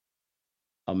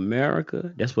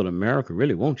 America, that's what America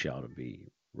really wants y'all to be.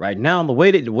 Right now,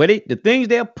 the things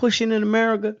they're pushing in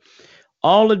America,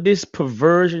 all of this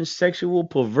perversion, sexual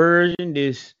perversion,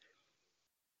 this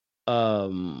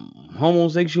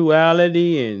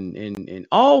homosexuality and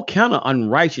all kind of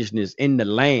unrighteousness in the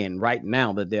land right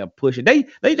now that they're pushing. They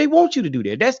want you to do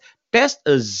that. That's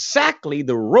exactly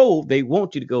the road they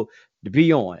want you to go to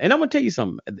be on. And I'm gonna tell you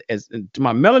something. As to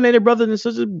my melanated brothers and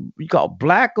sisters, you call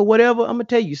black or whatever, I'm gonna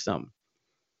tell you something.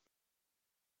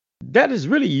 That is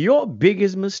really your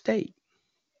biggest mistake.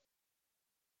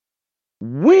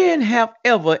 When have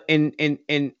ever in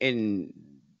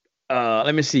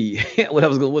let me see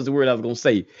what's the word I was gonna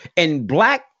say in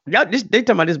black, y'all, they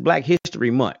talking about this Black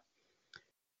History Month.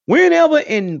 Whenever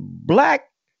in Black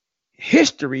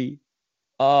history,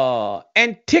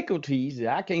 antiquities,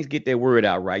 I can't get that word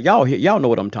out right. Y'all know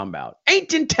what I'm talking about.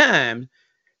 Ancient times,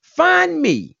 find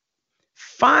me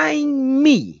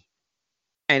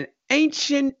an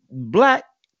ancient Black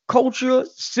culture,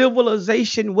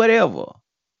 civilization, whatever.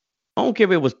 I don't care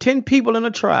if it was 10 people in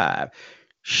a tribe.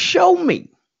 Show me.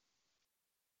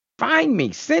 Find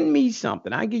me. Send me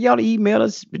something. I get y'all to email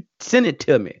us. Send it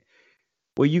to me.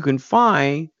 Where you can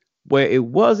find where it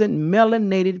wasn't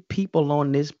melanated people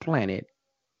on this planet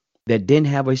that didn't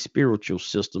have a spiritual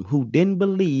system, who didn't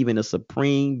believe in a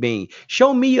supreme being.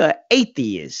 Show me an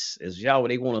atheist, as y'all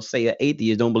they want to say, an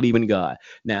atheist don't believe in God.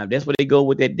 Now that's where they go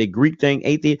with that the Greek thing,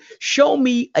 atheist. Show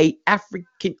me a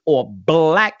African or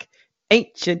Black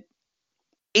ancient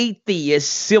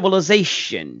atheist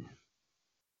civilization.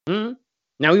 Now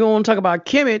we want to talk about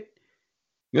Kemet.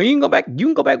 You can go back. You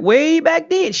can go back way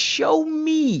back then. Show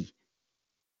me.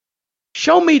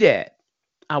 Show me that.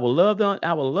 I would love to.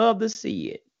 I would love to see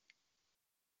it.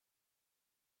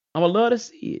 I would love to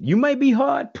see it. You may be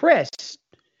hard pressed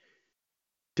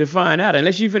to find out,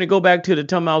 unless you're finna go back to the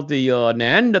talking about the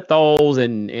Neanderthals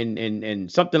and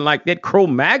something like that,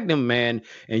 Cro-Magnon man,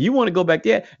 and you want to go back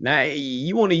there. Now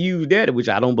you want to use that, which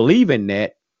I don't believe in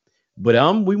that. But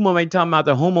we want to be talking about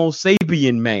the Homo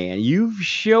sapien man. You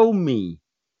show me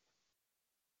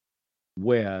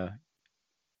where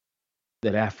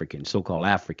that African, so-called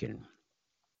African,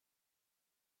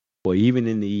 or even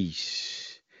in the East,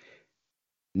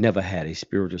 never had a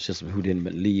spiritual system, who didn't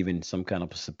believe in some kind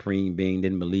of supreme being,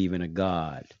 didn't believe in a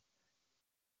God.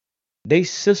 They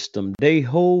system, they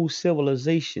whole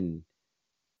civilization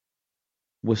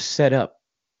was set up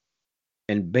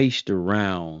and based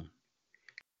around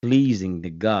pleasing the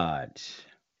gods.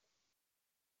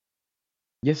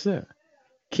 Yes, sir.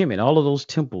 Kemet, all of those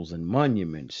temples and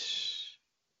monuments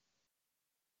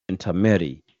in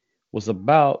Tameti was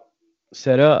about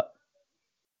set up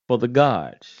for the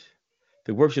gods.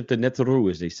 To worship the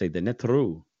Netru, as they say, the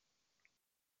Netru.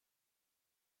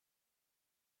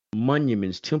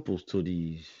 Monuments, temples to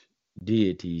these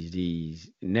deities,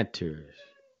 these Neters.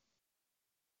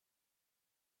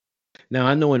 Now,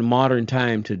 I know in modern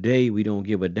time today, we don't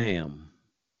give a damn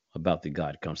about the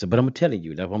God concept, but I'm telling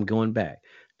you that I'm going back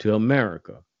to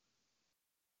America.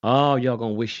 Oh, y'all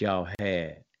gonna wish y'all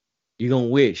had. You're gonna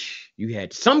wish you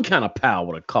had some kind of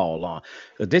power to call on,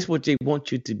 because that's what they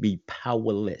want you to be,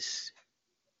 powerless.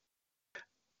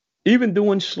 Even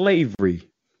during slavery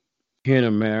here in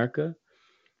America,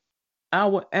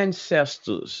 our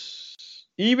ancestors,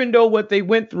 even though what they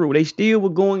went through, they still were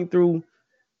going through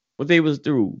what they was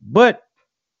through, but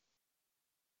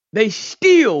they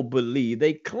still believed,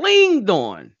 they clinged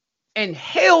on and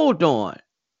held on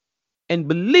and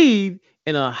believed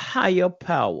in a higher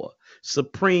power,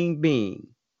 supreme being.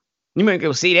 You might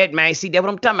go, see that, man? See that what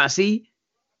I'm talking about? See?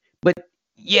 But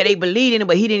yeah, they believed in it,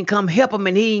 but he didn't come help them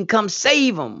and he didn't come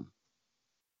save them.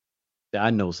 I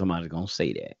know somebody's gonna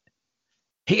say that.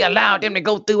 He allowed them to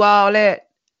go through all that.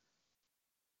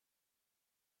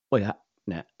 Wait,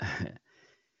 now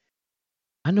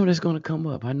I know that's gonna come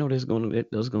up. I know that's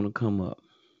gonna come up.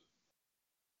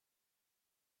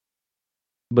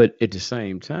 But at the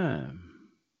same time,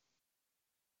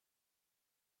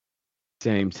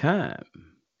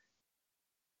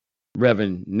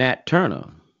 Reverend Nat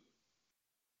Turner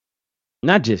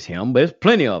Not just him, but there's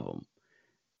plenty of them.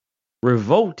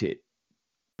 Revolted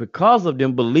because of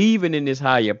them believing in this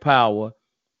higher power,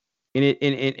 and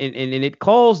it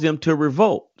caused them to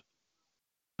revolt.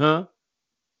 Huh?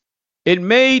 It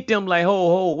made them like,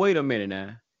 wait a minute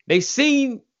now. They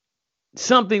seen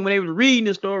something when they were reading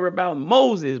the story about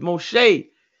Moshe,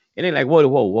 and they're like,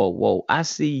 whoa. I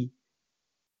see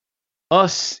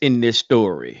us in this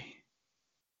story.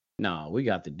 No, we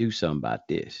got to do something about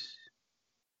this.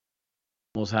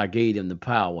 Most High gave them the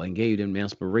power and gave them the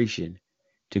inspiration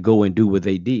to go and do what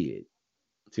they did.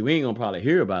 See, we ain't gonna probably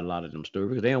hear about a lot of them stories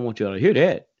because they don't want you to hear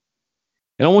that.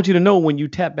 They don't want you to know when you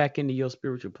tap back into your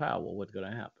spiritual power, what's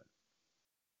gonna happen.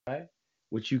 Right?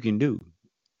 What you can do.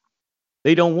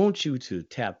 They don't want you to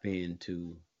tap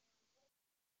into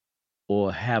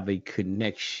or have a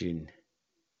connection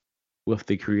with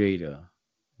the Creator,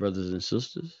 brothers and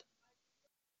sisters.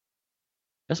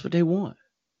 That's what they want.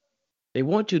 They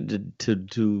want you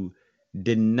to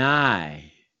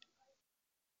deny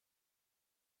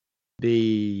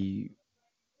the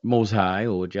Most High,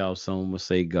 or what y'all some would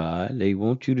say God. They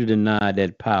want you to deny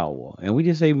that power. And we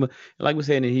just say, like we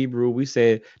said in Hebrew, we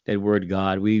said that word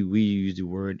God. We use the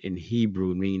word in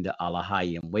Hebrew, meaning the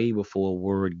Alahayim, way before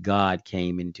word God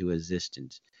came into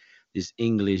existence. This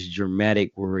English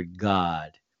Germanic word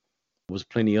God was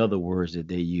plenty other words that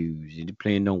they used,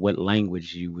 depending on what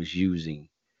language you was using.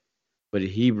 But in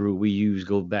Hebrew, we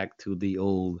go back to the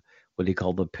old, what they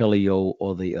call the Paleo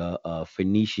or the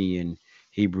Phoenician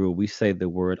Hebrew. We say the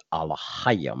word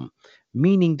Alahayim,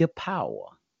 meaning the power.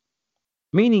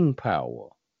 Meaning power.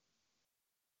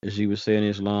 As you would say in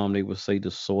Islam, they would say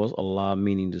the source, Allah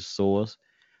meaning the source,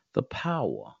 the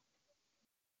power.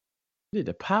 Yeah,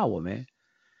 the power, man.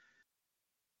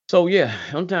 So yeah,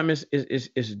 sometimes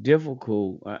it's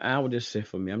difficult. I would just say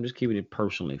for me, I'm just keeping it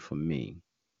personally for me,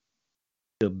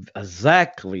 to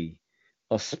exactly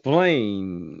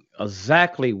explain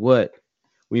exactly what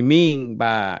we mean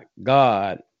by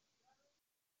God.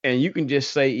 And you can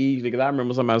just say easily, because I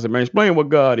remember somebody said, man, explain what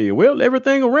God is. Well,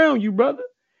 everything around you, brother.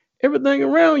 Everything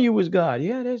around you is God.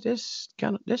 Yeah, that's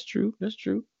true. That's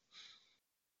true.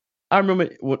 I remember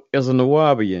as a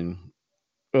Nawabian,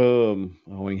 I don't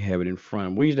even have it in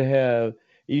front. It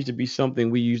used to be something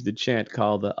we used to chant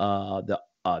called the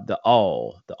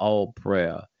all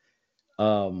prayer.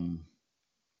 And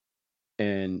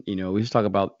we used to talk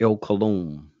about El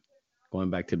Kalum, going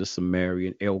back to the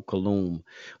Sumerian El Kalum.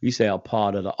 We say a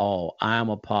part of the all. I am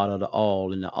a part of the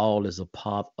all, and the all is a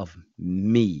part of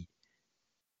me.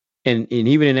 And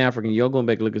even in African, you're going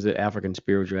back and look at the African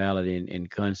spirituality and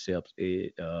concepts.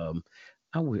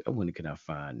 When can I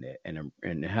find that?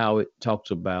 And how it talks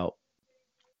about,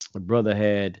 a brother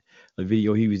had a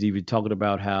video. He was even talking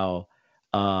about how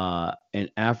in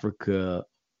Africa,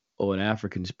 or an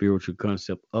African spiritual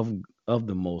concept of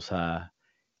the Most High.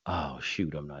 Oh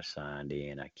shoot, I'm not signed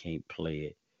in. I can't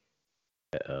play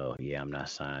it. Oh yeah, I'm not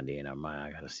signed in.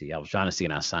 I gotta see. I was trying to see,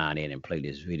 and I signed in and play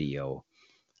this video.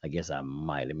 I guess I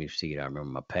might. Let me see. I remember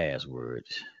my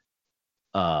passwords.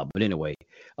 But anyway,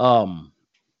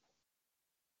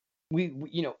 we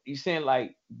you're saying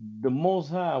like the Most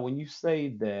High, when you say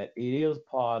that it is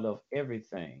part of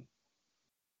everything.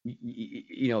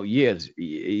 Yes,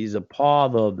 he's a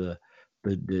part of the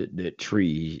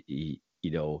tree.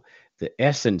 The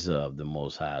essence of the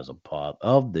Most High is a part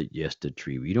of the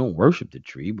tree. We don't worship the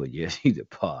tree, but yes, he's a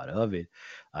part of it.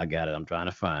 I got it. I'm trying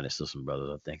to find it, sisters and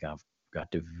brothers. I think I've got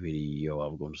the video.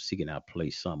 I'm going to see, and I'll play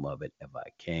some of it if I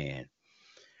can.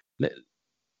 Let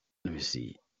me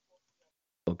see.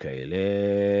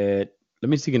 Okay, let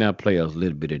me see, can I play a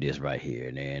little bit of this right here,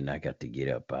 and then I got to get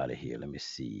up out of here. Let me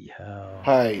see how.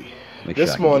 Hi,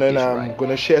 this morning I'm going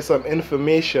to share some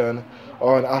information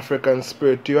on African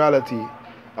spirituality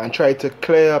and try to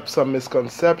clear up some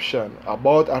misconception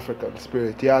about African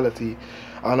spirituality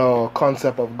and our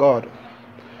concept of God.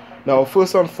 Now,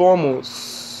 first and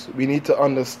foremost, we need to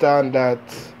understand that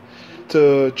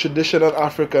to traditional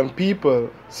African people,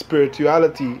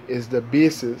 spirituality is the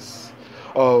basis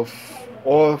of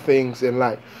all things in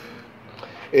life.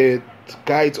 It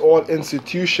guides all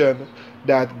institutions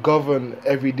that govern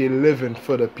everyday living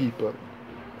for the people.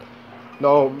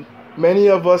 Now, many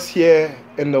of us here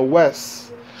in the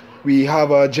West, we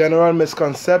have a general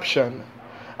misconception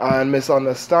and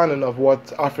misunderstanding of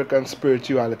what African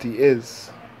spirituality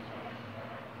is.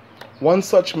 One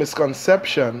such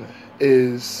misconception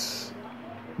is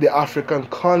the African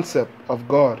concept of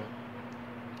God.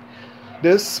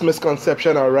 This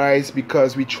misconception arises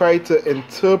because we try to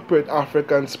interpret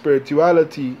African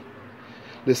spirituality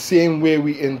the same way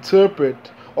we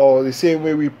interpret or the same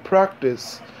way we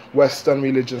practice Western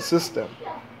religion system.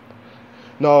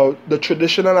 Now, the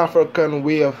traditional African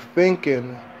way of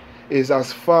thinking is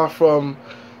as far from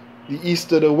the East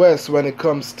to the West when it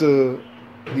comes to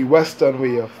the Western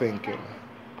way of thinking.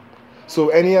 So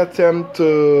any attempt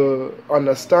to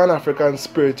understand African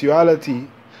spirituality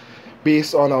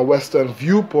based on a Western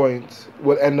viewpoint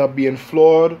will end up being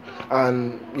flawed,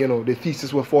 and the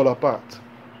thesis will fall apart.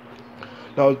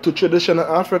 Now, to traditional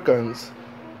Africans,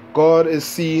 God is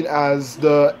seen as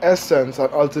the essence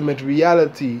and ultimate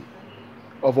reality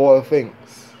of all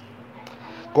things.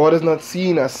 God is not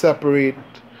seen as separate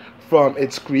from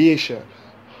its creation,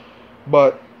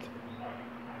 but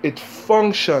it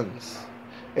functions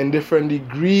in different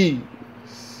degrees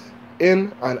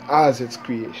in and as its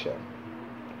creation.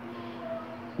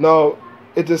 Now,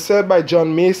 it is said by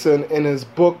John Mason in his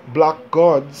book Black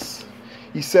Gods,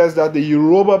 he says that the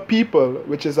Yoruba people,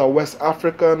 which is a West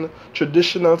African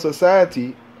traditional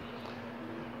society,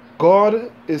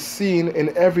 God is seen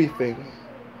in everything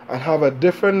and have a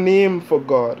different name for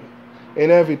God in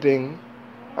everything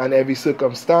and every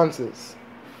circumstances.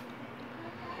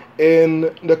 In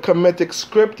the Kemetic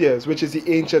scriptures, which is the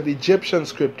ancient Egyptian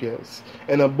scriptures,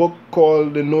 in a book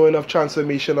called The Knowing of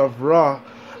Transformation of Ra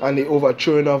and the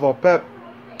Overthrowing of Apep,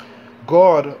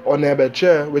 God, or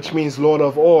Nebeche, which means Lord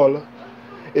of all,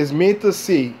 is made to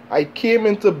say, I came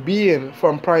into being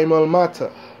from primal matter,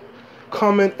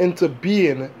 coming into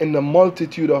being in the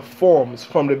multitude of forms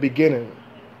from the beginning.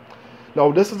 Now,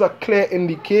 this is a clear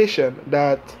indication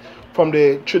that from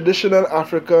the traditional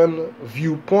African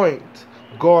viewpoint,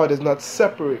 God is not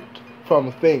separate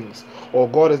from things, or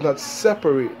God is not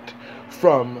separate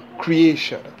from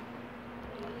creation.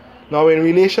 Now, in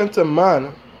relation to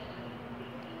man,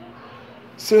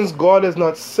 since God is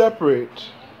not separate,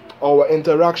 our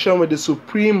interaction with the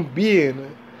Supreme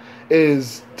Being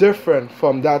is different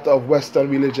from that of Western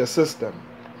religious system.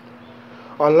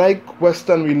 Unlike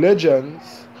Western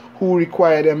religions, who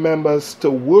require their members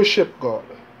to worship God,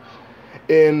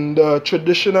 in the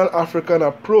traditional African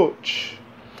approach,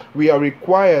 we are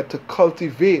required to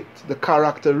cultivate the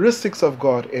characteristics of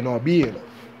God in our being.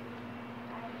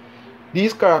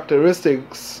 These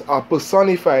characteristics are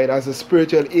personified as the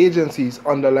spiritual agencies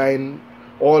underlying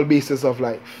all bases of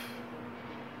life.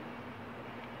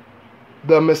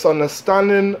 The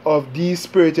misunderstanding of these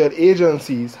spiritual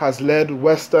agencies has led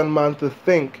Western man to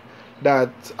think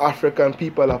that African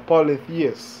people are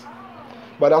polytheists,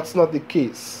 but that's not the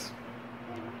case.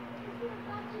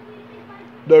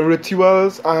 The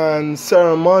rituals and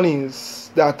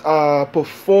ceremonies that are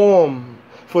performed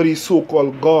for these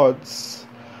so-called gods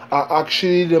are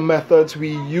actually the methods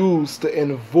we use to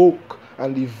invoke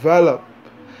and develop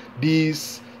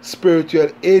these spiritual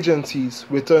agencies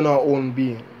within our own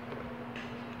being.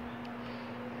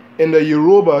 In the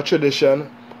Yoruba tradition,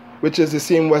 which is the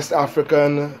same West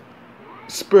African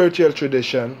spiritual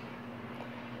tradition,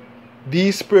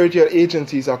 these spiritual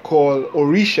agencies are called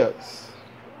orishas.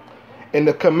 In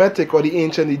the Kemetic or the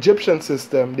ancient Egyptian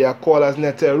system, they are called as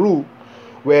neteru,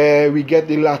 where we get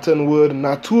the Latin word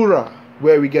natura,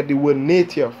 where we get the word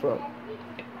nature from.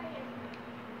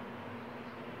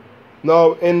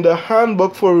 Now, in the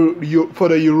handbook for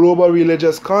the Yoruba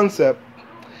religious concept,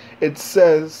 it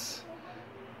says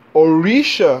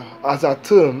orisha as a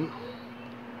term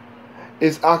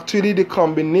is actually the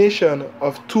combination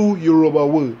of two Yoruba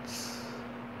words.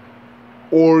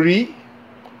 Ori,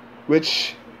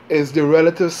 which is the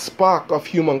relative spark of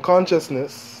human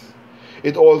consciousness.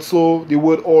 The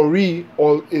word Ori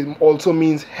also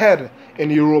means head in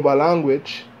Yoruba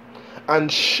language.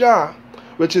 And Sha,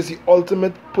 which is the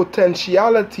ultimate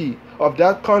potentiality of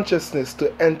that consciousness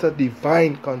to enter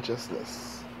divine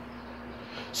consciousness.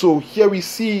 So here we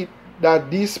see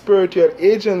that these spiritual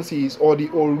agencies, or the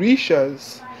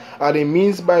orishas, are the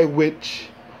means by which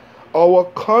our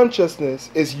consciousness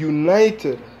is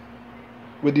united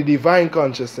with the divine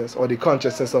consciousness, or the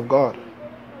consciousness of God.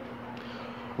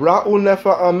 Ra'u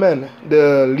Nefa Amen,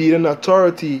 the leading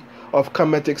authority of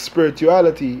Kemetic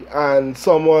spirituality, and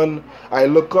someone I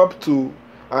look up to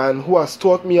and who has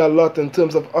taught me a lot in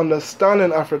terms of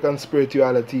understanding African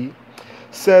spirituality,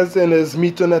 says in his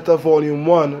Mitoneta Volume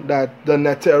 1 that the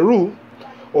Neteru,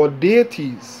 or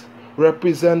deities,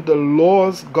 represent the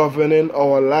laws governing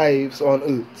our lives on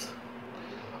earth.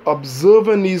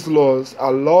 Observing these laws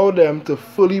allow them to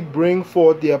fully bring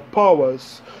forth their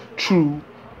powers through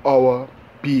our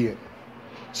being.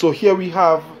 So here we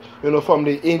have, from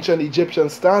the ancient Egyptian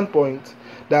standpoint,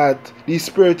 that these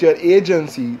spiritual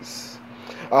agencies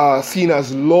are seen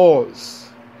as laws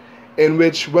in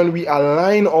which, when we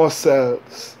align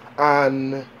ourselves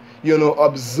and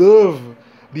observe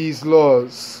these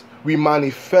laws, we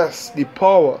manifest the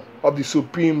power of the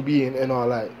Supreme Being in our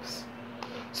lives.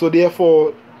 So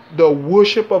therefore, the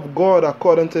worship of God,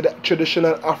 according to the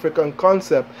traditional African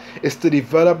concept, is to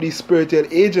develop these spiritual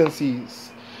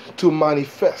agencies to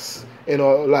manifest in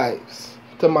our lives,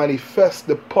 to manifest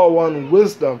the power and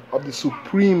wisdom of the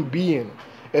supreme being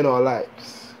in our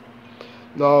lives.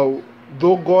 Now,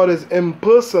 though God is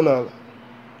impersonal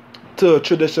to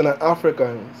traditional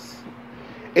Africans,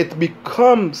 it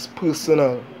becomes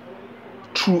personal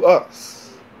through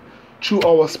us, through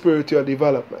our spiritual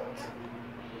development.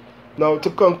 Now, to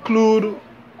conclude,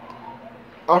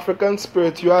 African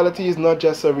spirituality is not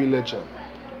just a religion.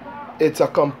 It's a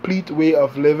complete way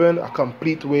of living, a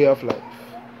complete way of life.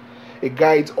 It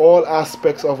guides all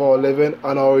aspects of our living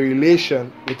and our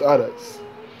relation with others.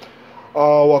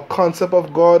 Our concept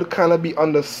of God cannot be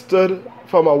understood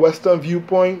from a Western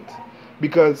viewpoint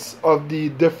because of the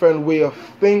different way of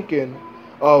thinking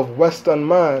of Western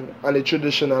man and the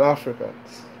traditional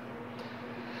Africans.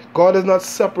 God is not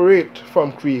separate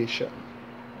from creation.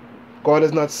 God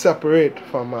is not separate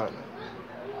from man.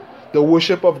 The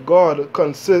worship of God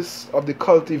consists of the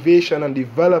cultivation and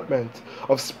development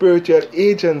of spiritual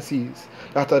agencies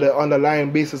that are the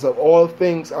underlying basis of all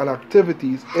things and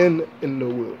activities in the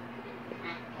world.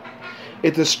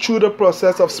 It is through the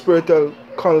process of spiritual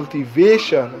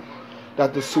cultivation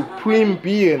that the supreme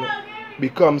being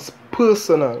becomes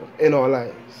personal in our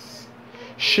lives,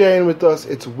 sharing with us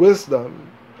its wisdom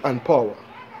and power.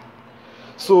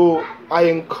 So I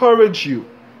encourage you,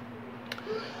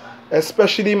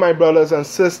 especially my brothers and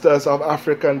sisters of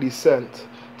African descent,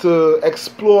 to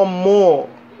explore more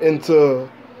into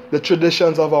the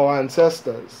traditions of our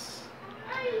ancestors.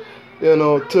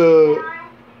 To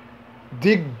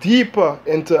dig deeper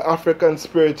into African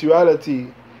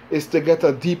spirituality is to get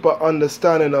a deeper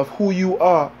understanding of who you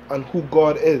are and who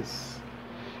God is.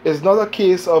 It's not a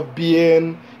case of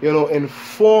being,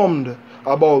 informed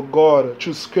about God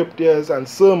through scriptures and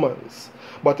sermons,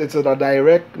 but it's a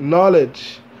direct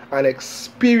knowledge and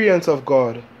experience of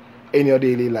God in your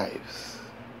daily lives.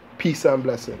 Peace and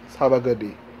blessings. Have a good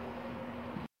day.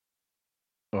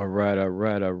 All right.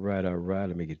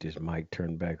 Let me get this mic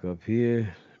turned back up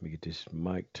here.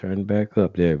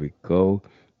 There we go.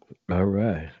 All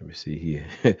right. Let me see here.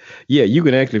 Yeah, you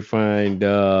can actually find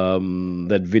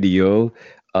that video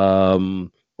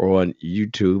on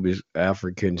YouTube. Is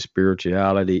African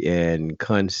Spirituality and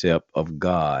Concept of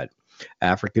God.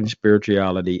 African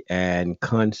Spirituality and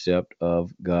Concept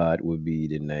of God would be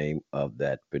the name of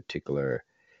that particular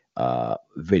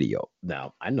video.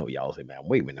 Now I know y'all say, man,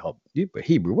 wait a minute, but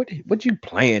Hebrew, what you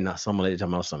playing now? Somebody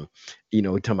talking about some,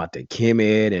 talking about the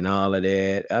Kemet and all of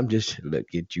that. I'm just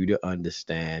get you to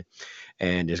understand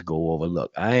and just go over.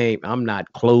 Look, I'm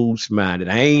not closed minded.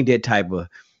 I ain't that type of,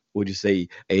 would you say,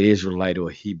 an Israelite or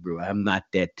a Hebrew. I'm not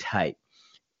that type.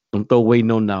 Don't throw away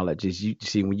no knowledge. Is you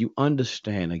see when you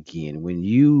understand again, when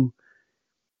you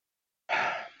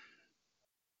I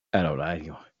don't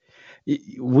know.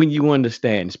 When you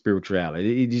understand spirituality,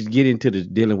 you just get into the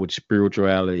dealing with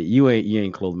spirituality. You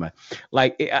ain't close my.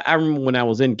 Like I remember when I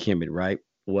was in Kemet, right?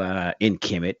 Well, in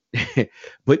Kemet,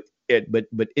 but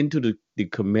into the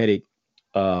Kemetic,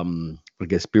 I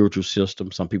guess spiritual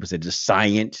system. Some people say just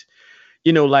science.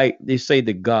 Like they say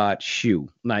the God Shu.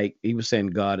 Like he was saying,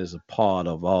 God is a part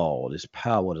of all. This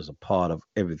power is a part of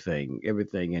everything.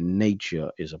 Everything in nature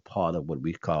is a part of what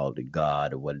we call the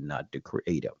God or whatnot, the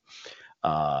Creator.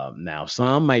 Now,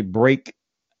 some might break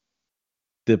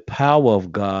the power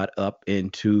of God up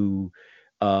into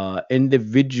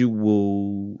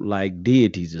individual like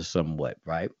deities or somewhat,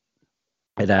 right?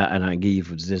 And I give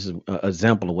you this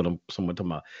example of what I'm somewhat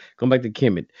talking about. Going back to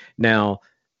Kemet. Now,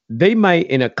 they might,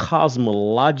 in a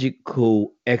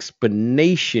cosmological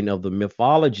explanation of the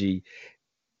mythology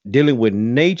dealing with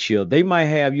nature, they might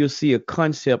have you'll see a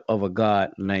concept of a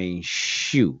god named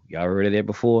Shu. Y'all heard of that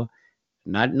before?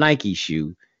 Not Nike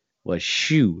shoe, but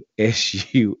Shu,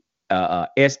 SHU,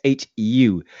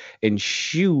 and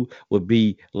Shu would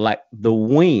be like the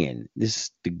wind. This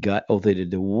is the god of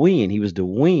the wind. He was the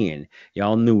wind.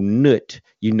 Y'all knew Nut,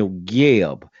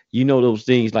 Geb, those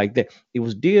things like that. It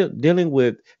was dealing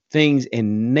with things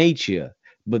in nature,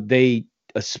 but they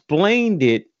explained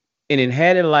it and it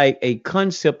had it like a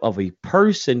concept of a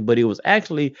person, but it was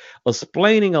actually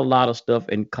explaining a lot of stuff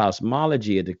in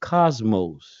cosmology of the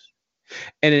cosmos.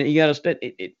 And then you gotta understand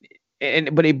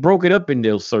but they broke it up in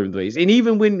those certain ways. And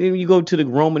even when you go to the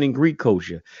Roman and Greek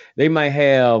culture, they might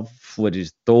have what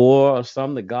is Thor or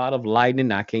something, the god of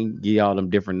lightning. I can't give all them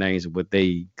different names of what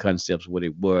they concepts what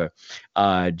it were.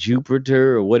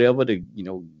 Jupiter or whatever, the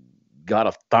God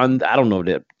of thunder. I don't know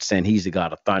that saying he's the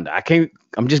God of thunder.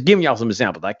 I'm just giving y'all some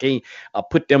examples. I can't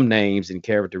put them names and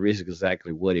characteristics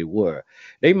exactly what it were.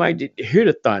 They might hear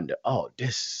the thunder. Oh,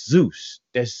 that's Zeus.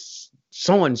 That's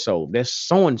so and so. That's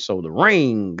so and so. The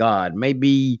rain god.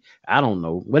 Maybe I don't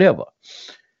know. Whatever.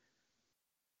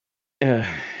 Uh,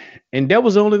 and that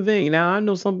was the only thing. Now I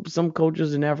know some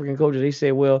cultures in African culture, they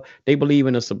say, well, they believe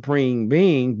in a supreme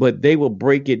being, but they will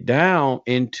break it down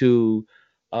into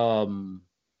um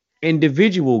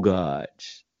individual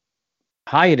gods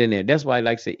higher than that. That's why I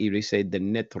like to say they say the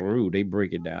netru, they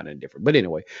break it down in different. But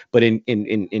anyway, but in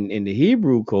the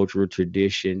Hebrew cultural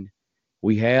tradition,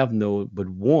 we have no but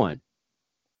one,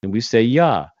 and we say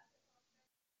Yah.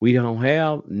 We don't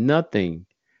have nothing.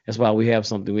 That's why we have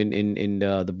something in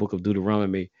the book of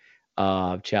Deuteronomy,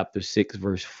 chapter 6,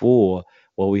 verse 4,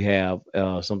 where we have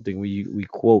something we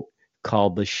quote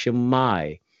called the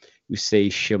Shemai. We say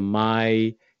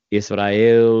Shemai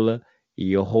Israel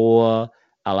Yehovah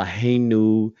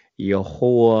Eloheinu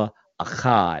Yehovah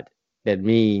Achad. That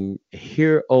means,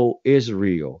 hear, O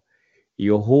Israel,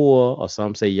 Yehovah, or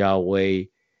some say Yahweh,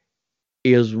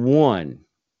 is one.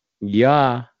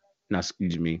 Yah, no,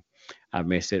 excuse me, I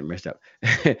messed up.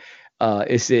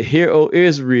 It said, "Hear, O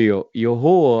Israel,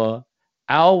 Yahuwah,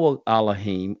 our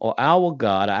Elohim, or our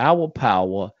God, or our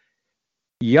power,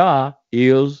 Yah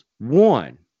is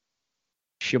one.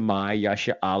 Shema,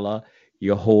 Yasha Allah,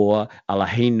 Yahuwah,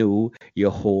 Eloheinu,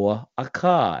 Yahuwah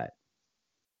Akkad."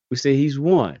 We say He's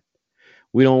one.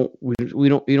 We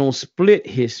don't split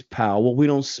His power. We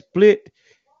don't split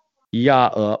Yah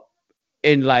up.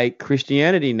 And like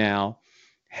Christianity now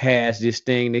has this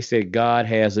thing, they said God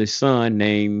has a son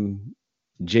named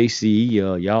JC,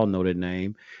 y'all know the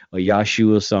name, or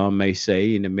Yahshua, some may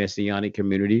say, in the Messianic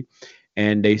community.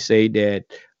 And they say that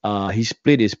he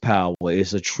split his power.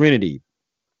 It's a trinity.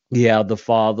 You have the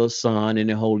Father, Son, and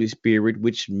the Holy Spirit,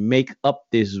 which make up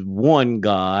this one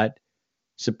God,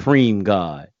 supreme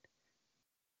God.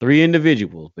 Three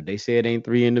individuals, but they say it ain't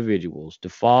three individuals. The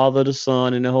Father, the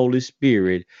Son, and the Holy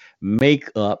Spirit make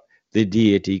up the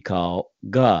deity called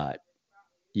God.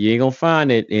 You ain't gonna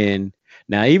find it in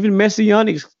now. Even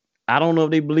Messianics, I don't know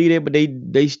if they believe it, but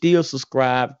they still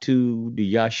subscribe to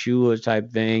the Yahshua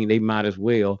type thing. They might as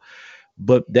well.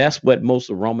 But that's what most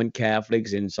of Roman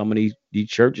Catholics and some of these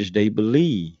churches they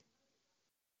believe.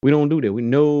 We don't do that. We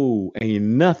know ain't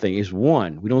nothing. It's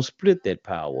one. We don't split that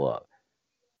power up.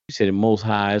 He said the Most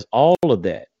High is all of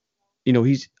that.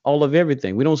 He's all of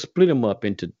everything. We don't split them up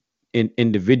into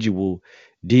individual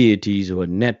deities or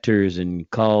nectars and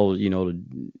call,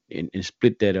 and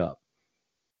split that up.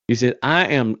 He said, I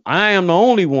am the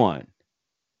only one.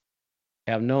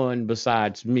 Have no one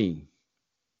besides me.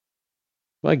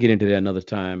 Well, I get into that another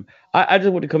time. I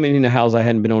just want to come in the house. I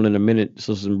hadn't been on in a minute,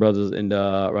 sisters and brothers, and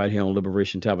right here on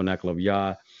Liberation Tabernacle of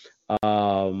Yah.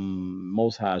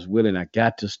 Most High is willing. I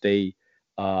got to stay,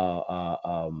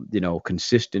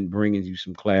 consistent, bringing you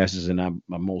some classes, and I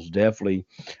most definitely,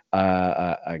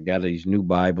 I got these new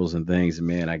Bibles and things, and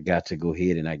man, I got to go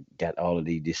ahead and I got all of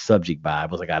these subject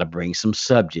Bibles. I got to bring some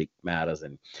subject matters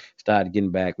and started getting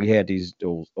back. We had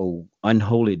those old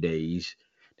unholy days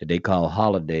that they call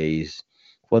holidays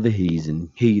for the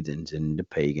heathens and the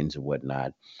pagans and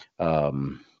whatnot.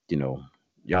 You know,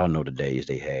 y'all know the days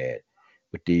they had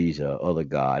with these other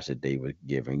gods that they were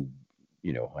giving. I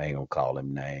ain't gonna call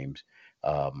them names.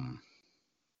 Um,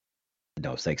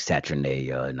 it's like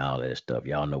Saturnalia and all that stuff.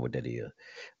 Y'all know what that is.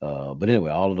 But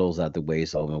anyway, all of those out the way.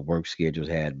 So my work schedules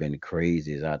had been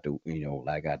crazy. Is out the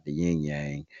like out the yin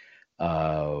yang,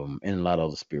 and a lot of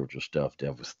other spiritual stuff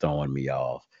that was throwing me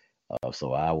off.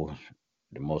 So I will,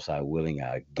 the most I willing,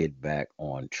 I get back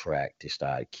on track to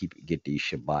start get these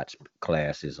Shabbat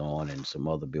classes on and some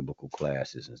other biblical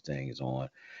classes and things on.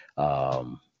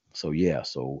 So yeah,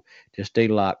 so just stay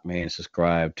locked, man.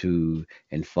 Subscribe to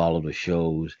and follow the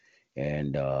shows,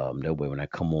 and that way when I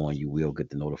come on, you will get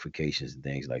the notifications and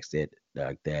things like that.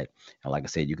 And like I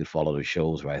said, you can follow the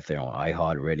shows right there on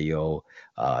iHeartRadio,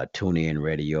 TuneIn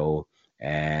Radio,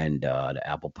 and the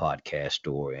Apple Podcast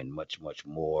Store, and much, much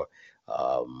more.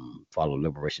 Follow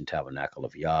Liberation Tabernacle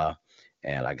of Yah.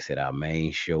 And like I said, our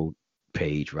main show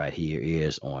page right here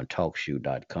is on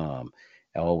talkshoe.com.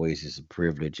 Always is a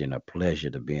privilege and a pleasure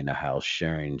to be in the house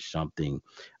sharing something,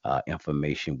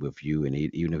 information with you. And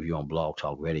even if you're on Blog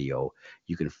Talk Radio,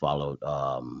 you can follow,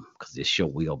 because this show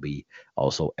will be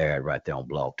also aired right there on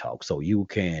Blog Talk. So you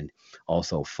can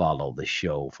also follow the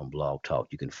show from Blog Talk.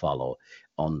 You can follow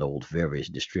on those various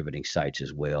distributing sites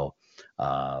as well,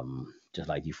 just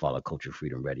like you follow Culture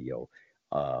Freedom Radio.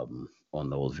 on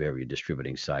those very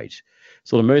distributing sites.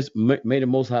 So may the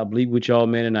Most High bleed with y'all,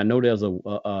 man. And I know there's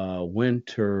a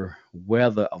winter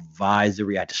weather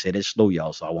advisory. I have to say that slow,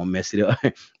 y'all, so I won't mess it up.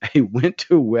 A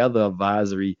winter weather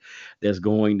advisory that's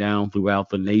going down throughout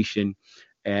the nation.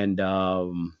 And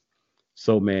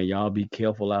so, man, y'all be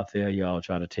careful out there. Y'all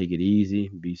try to take it easy.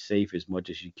 Be safe as much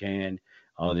as you can.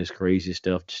 All this crazy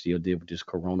stuff to still deal with this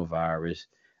coronavirus.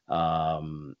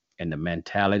 And the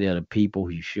mentality of the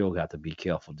people, you sure got to be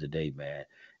careful today, man.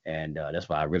 And that's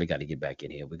why I really got to get back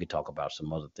in here. We could talk about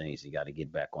some other things. You got to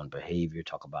get back on behavior,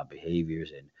 talk about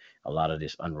behaviors and a lot of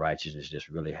this unrighteousness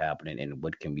that's really happening and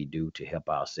what can we do to help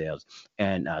ourselves.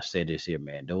 And I say this here,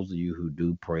 man, those of you who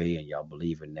do pray and y'all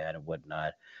believe in that and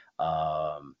whatnot,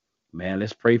 man,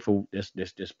 let's pray for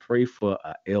let's pray for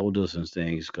our elders and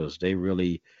things because they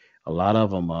really a lot of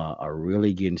them are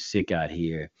really getting sick out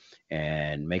here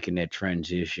and making that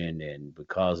transition and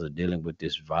because of dealing with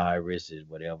this virus and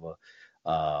whatever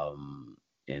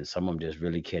and some of them just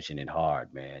really catching it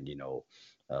hard, man,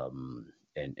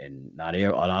 and not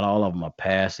all of them are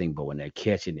passing, but when they're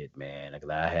catching it, man, like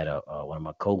I had one of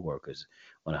my coworkers,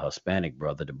 one of Hispanic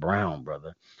brother, the Brown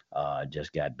brother,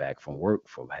 just got back from work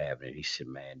from having it. He said,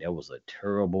 man, that was a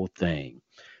terrible thing.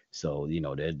 So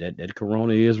that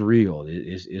corona is real.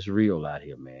 It's real out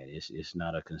here, man. It's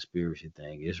not a conspiracy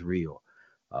thing. It's real.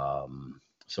 Um,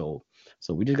 so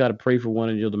we just got to pray for one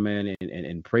another, man,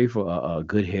 and pray for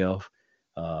good health,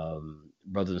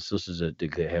 brothers and sisters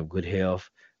to have good health,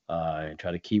 and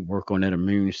try to keep work on that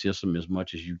immune system as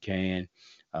much as you can,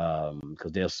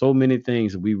 because there's so many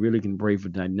things that we really can pray for,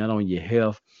 not only your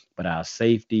health but our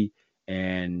safety.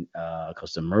 And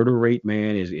because the murder rate,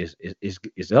 man, is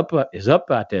up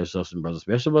out there, sisters and brothers,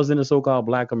 especially us in the so-called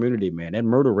black community, man. That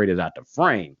murder rate is out the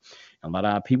frame. A lot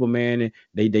of our people, man,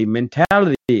 they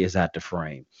mentality is out the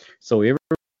frame. So everybody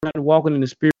walking in the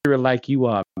spirit like you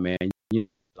are, man. A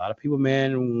lot of people,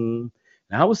 man, and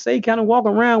I would say kind of walk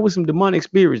around with some demonic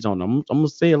spirits on them. I'm gonna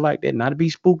say it like that, not to be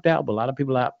spooked out, but a lot of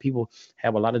people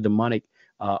have a lot of demonic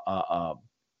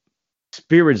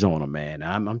spirits on them, man.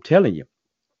 I'm telling you.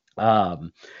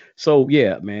 Um, so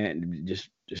yeah, man, just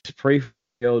pray for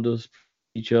elders,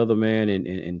 each other, man,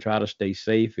 and try to stay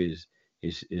safe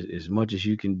as much as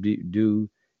you can do.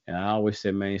 And I always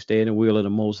say, man, stay in the will of the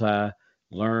Most High.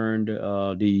 Learn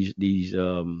these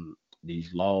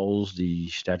laws,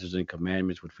 these statutes and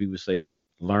commandments, which we would say,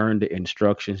 learn the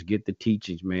instructions, get the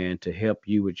teachings, man, to help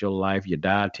you with your life, your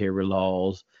dietary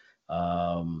laws.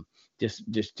 Um,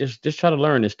 just try to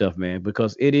learn this stuff, man,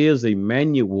 because it is a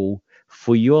manual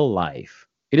for your life.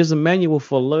 It is a manual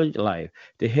for life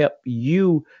to help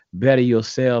you better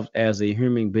yourself as a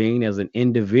human being, as an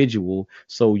individual,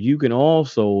 so you can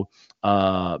also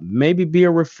maybe be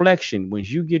a reflection.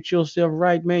 Once you get yourself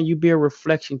right, man, you be a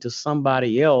reflection to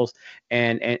somebody else,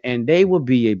 and they will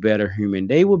be a better human.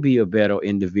 They will be a better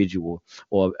individual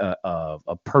or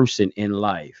a person in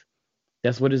life.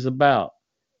 That's what it's about.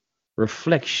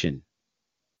 Reflection.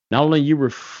 Not only you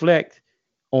reflect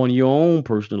on your own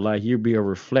personal life, you'll be a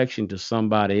reflection to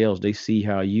somebody else. They see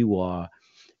how you are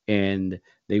and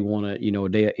they want to,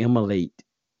 they emulate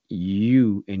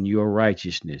you and your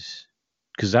righteousness.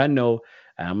 Because I know,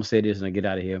 I'm going to say this and I get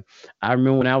out of here. I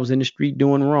remember when I was in the street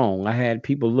doing wrong, I had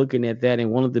people looking at that and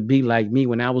wanted to be like me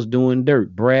when I was doing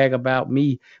dirt, brag about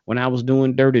me when I was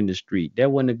doing dirt in the street.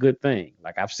 That wasn't a good thing.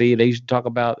 Like I've said, they used to talk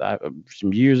about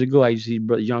some years ago, I used to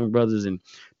see young brothers and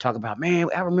talk about, man,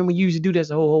 I remember you used to do that.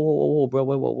 So, whoa, bro,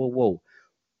 whoa.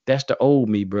 That's the old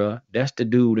me, bro. That's the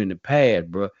dude in the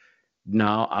past, bro.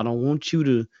 No, I don't want you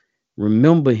to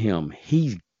remember him.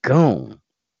 He's gone.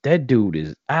 That dude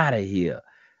is out of here.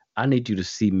 I need you to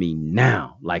see me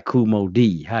now, like Kumo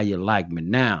D. How you like me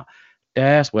now?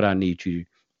 That's what I need you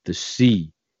to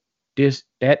see.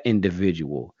 That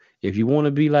individual. If you want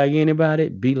to be like anybody,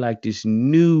 be like this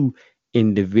new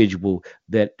individual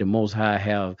that the Most High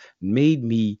have made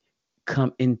me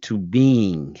come into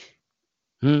being.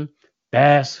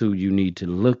 That's who you need to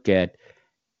look at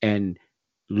and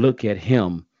look at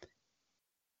him.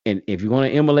 And if you're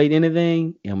going to emulate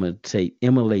anything, I'm going to say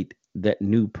emulate that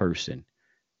new person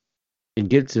and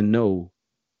get to know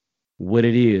what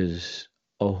it is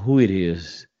or who it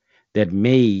is that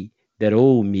made that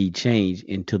old me change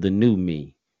into the new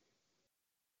me.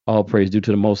 All praise due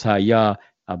to the Most High Yah.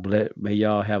 May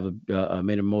y'all have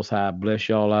may the Most High bless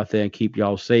y'all out there and keep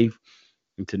y'all safe.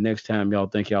 Until next time, y'all,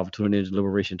 thank y'all for tuning in to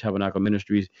Liberation Tabernacle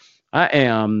Ministries. I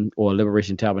am, or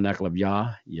Liberation Tabernacle of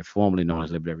Yah. You're formerly known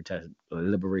as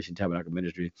Liberation Tabernacle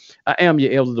Ministries. I am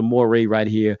your elder, the Moray, right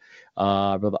here.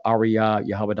 Brother Ariyah,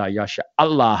 Yahweh Yasha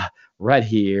Allah, right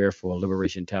here for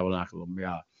Liberation Tabernacle of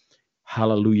Yah.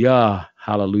 Hallelujah.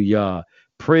 Hallelujah.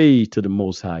 Praise to the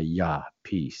Most High Yah.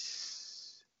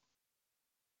 Peace.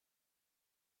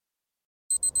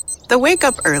 The wake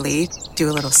up early, do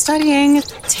a little studying,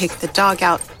 take the dog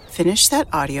out, finish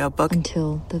that audiobook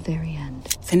until the very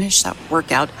end. Finish that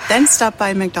workout, then stop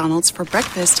by McDonald's for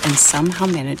breakfast and somehow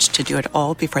manage to do it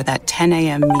all before that 10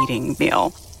 a.m. meeting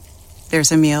meal.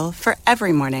 There's a meal for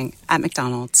every morning at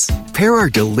McDonald's. Pair our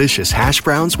delicious hash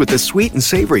browns with the sweet and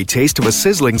savory taste of a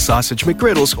sizzling sausage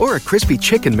McGriddles or a crispy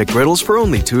chicken McGriddles for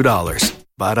only $2.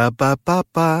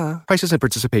 Ba-da-ba-ba-ba. Prices and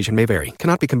participation may vary.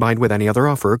 Cannot be combined with any other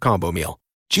offer or combo meal.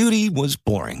 Judy was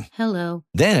boring. Hello.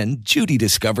 Then Judy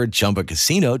discovered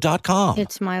ChumbaCasino.com.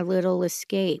 It's my little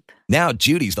escape. Now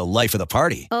Judy's the life of the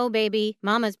party. Oh, baby,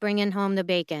 mama's bringing home the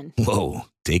bacon. Whoa,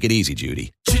 take it easy,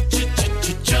 Judy.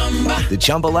 The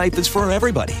Chumba life is for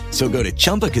everybody. So go to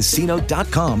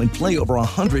ChumbaCasino.com and play over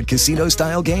 100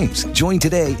 casino-style games. Join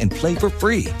today and play for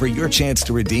free for your chance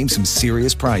to redeem some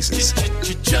serious prizes.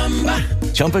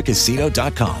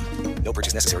 ChumbaCasino.com. No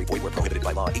purchase necessary. Void where prohibited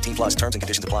by law. 18 plus terms and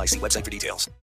conditions apply. See website for details.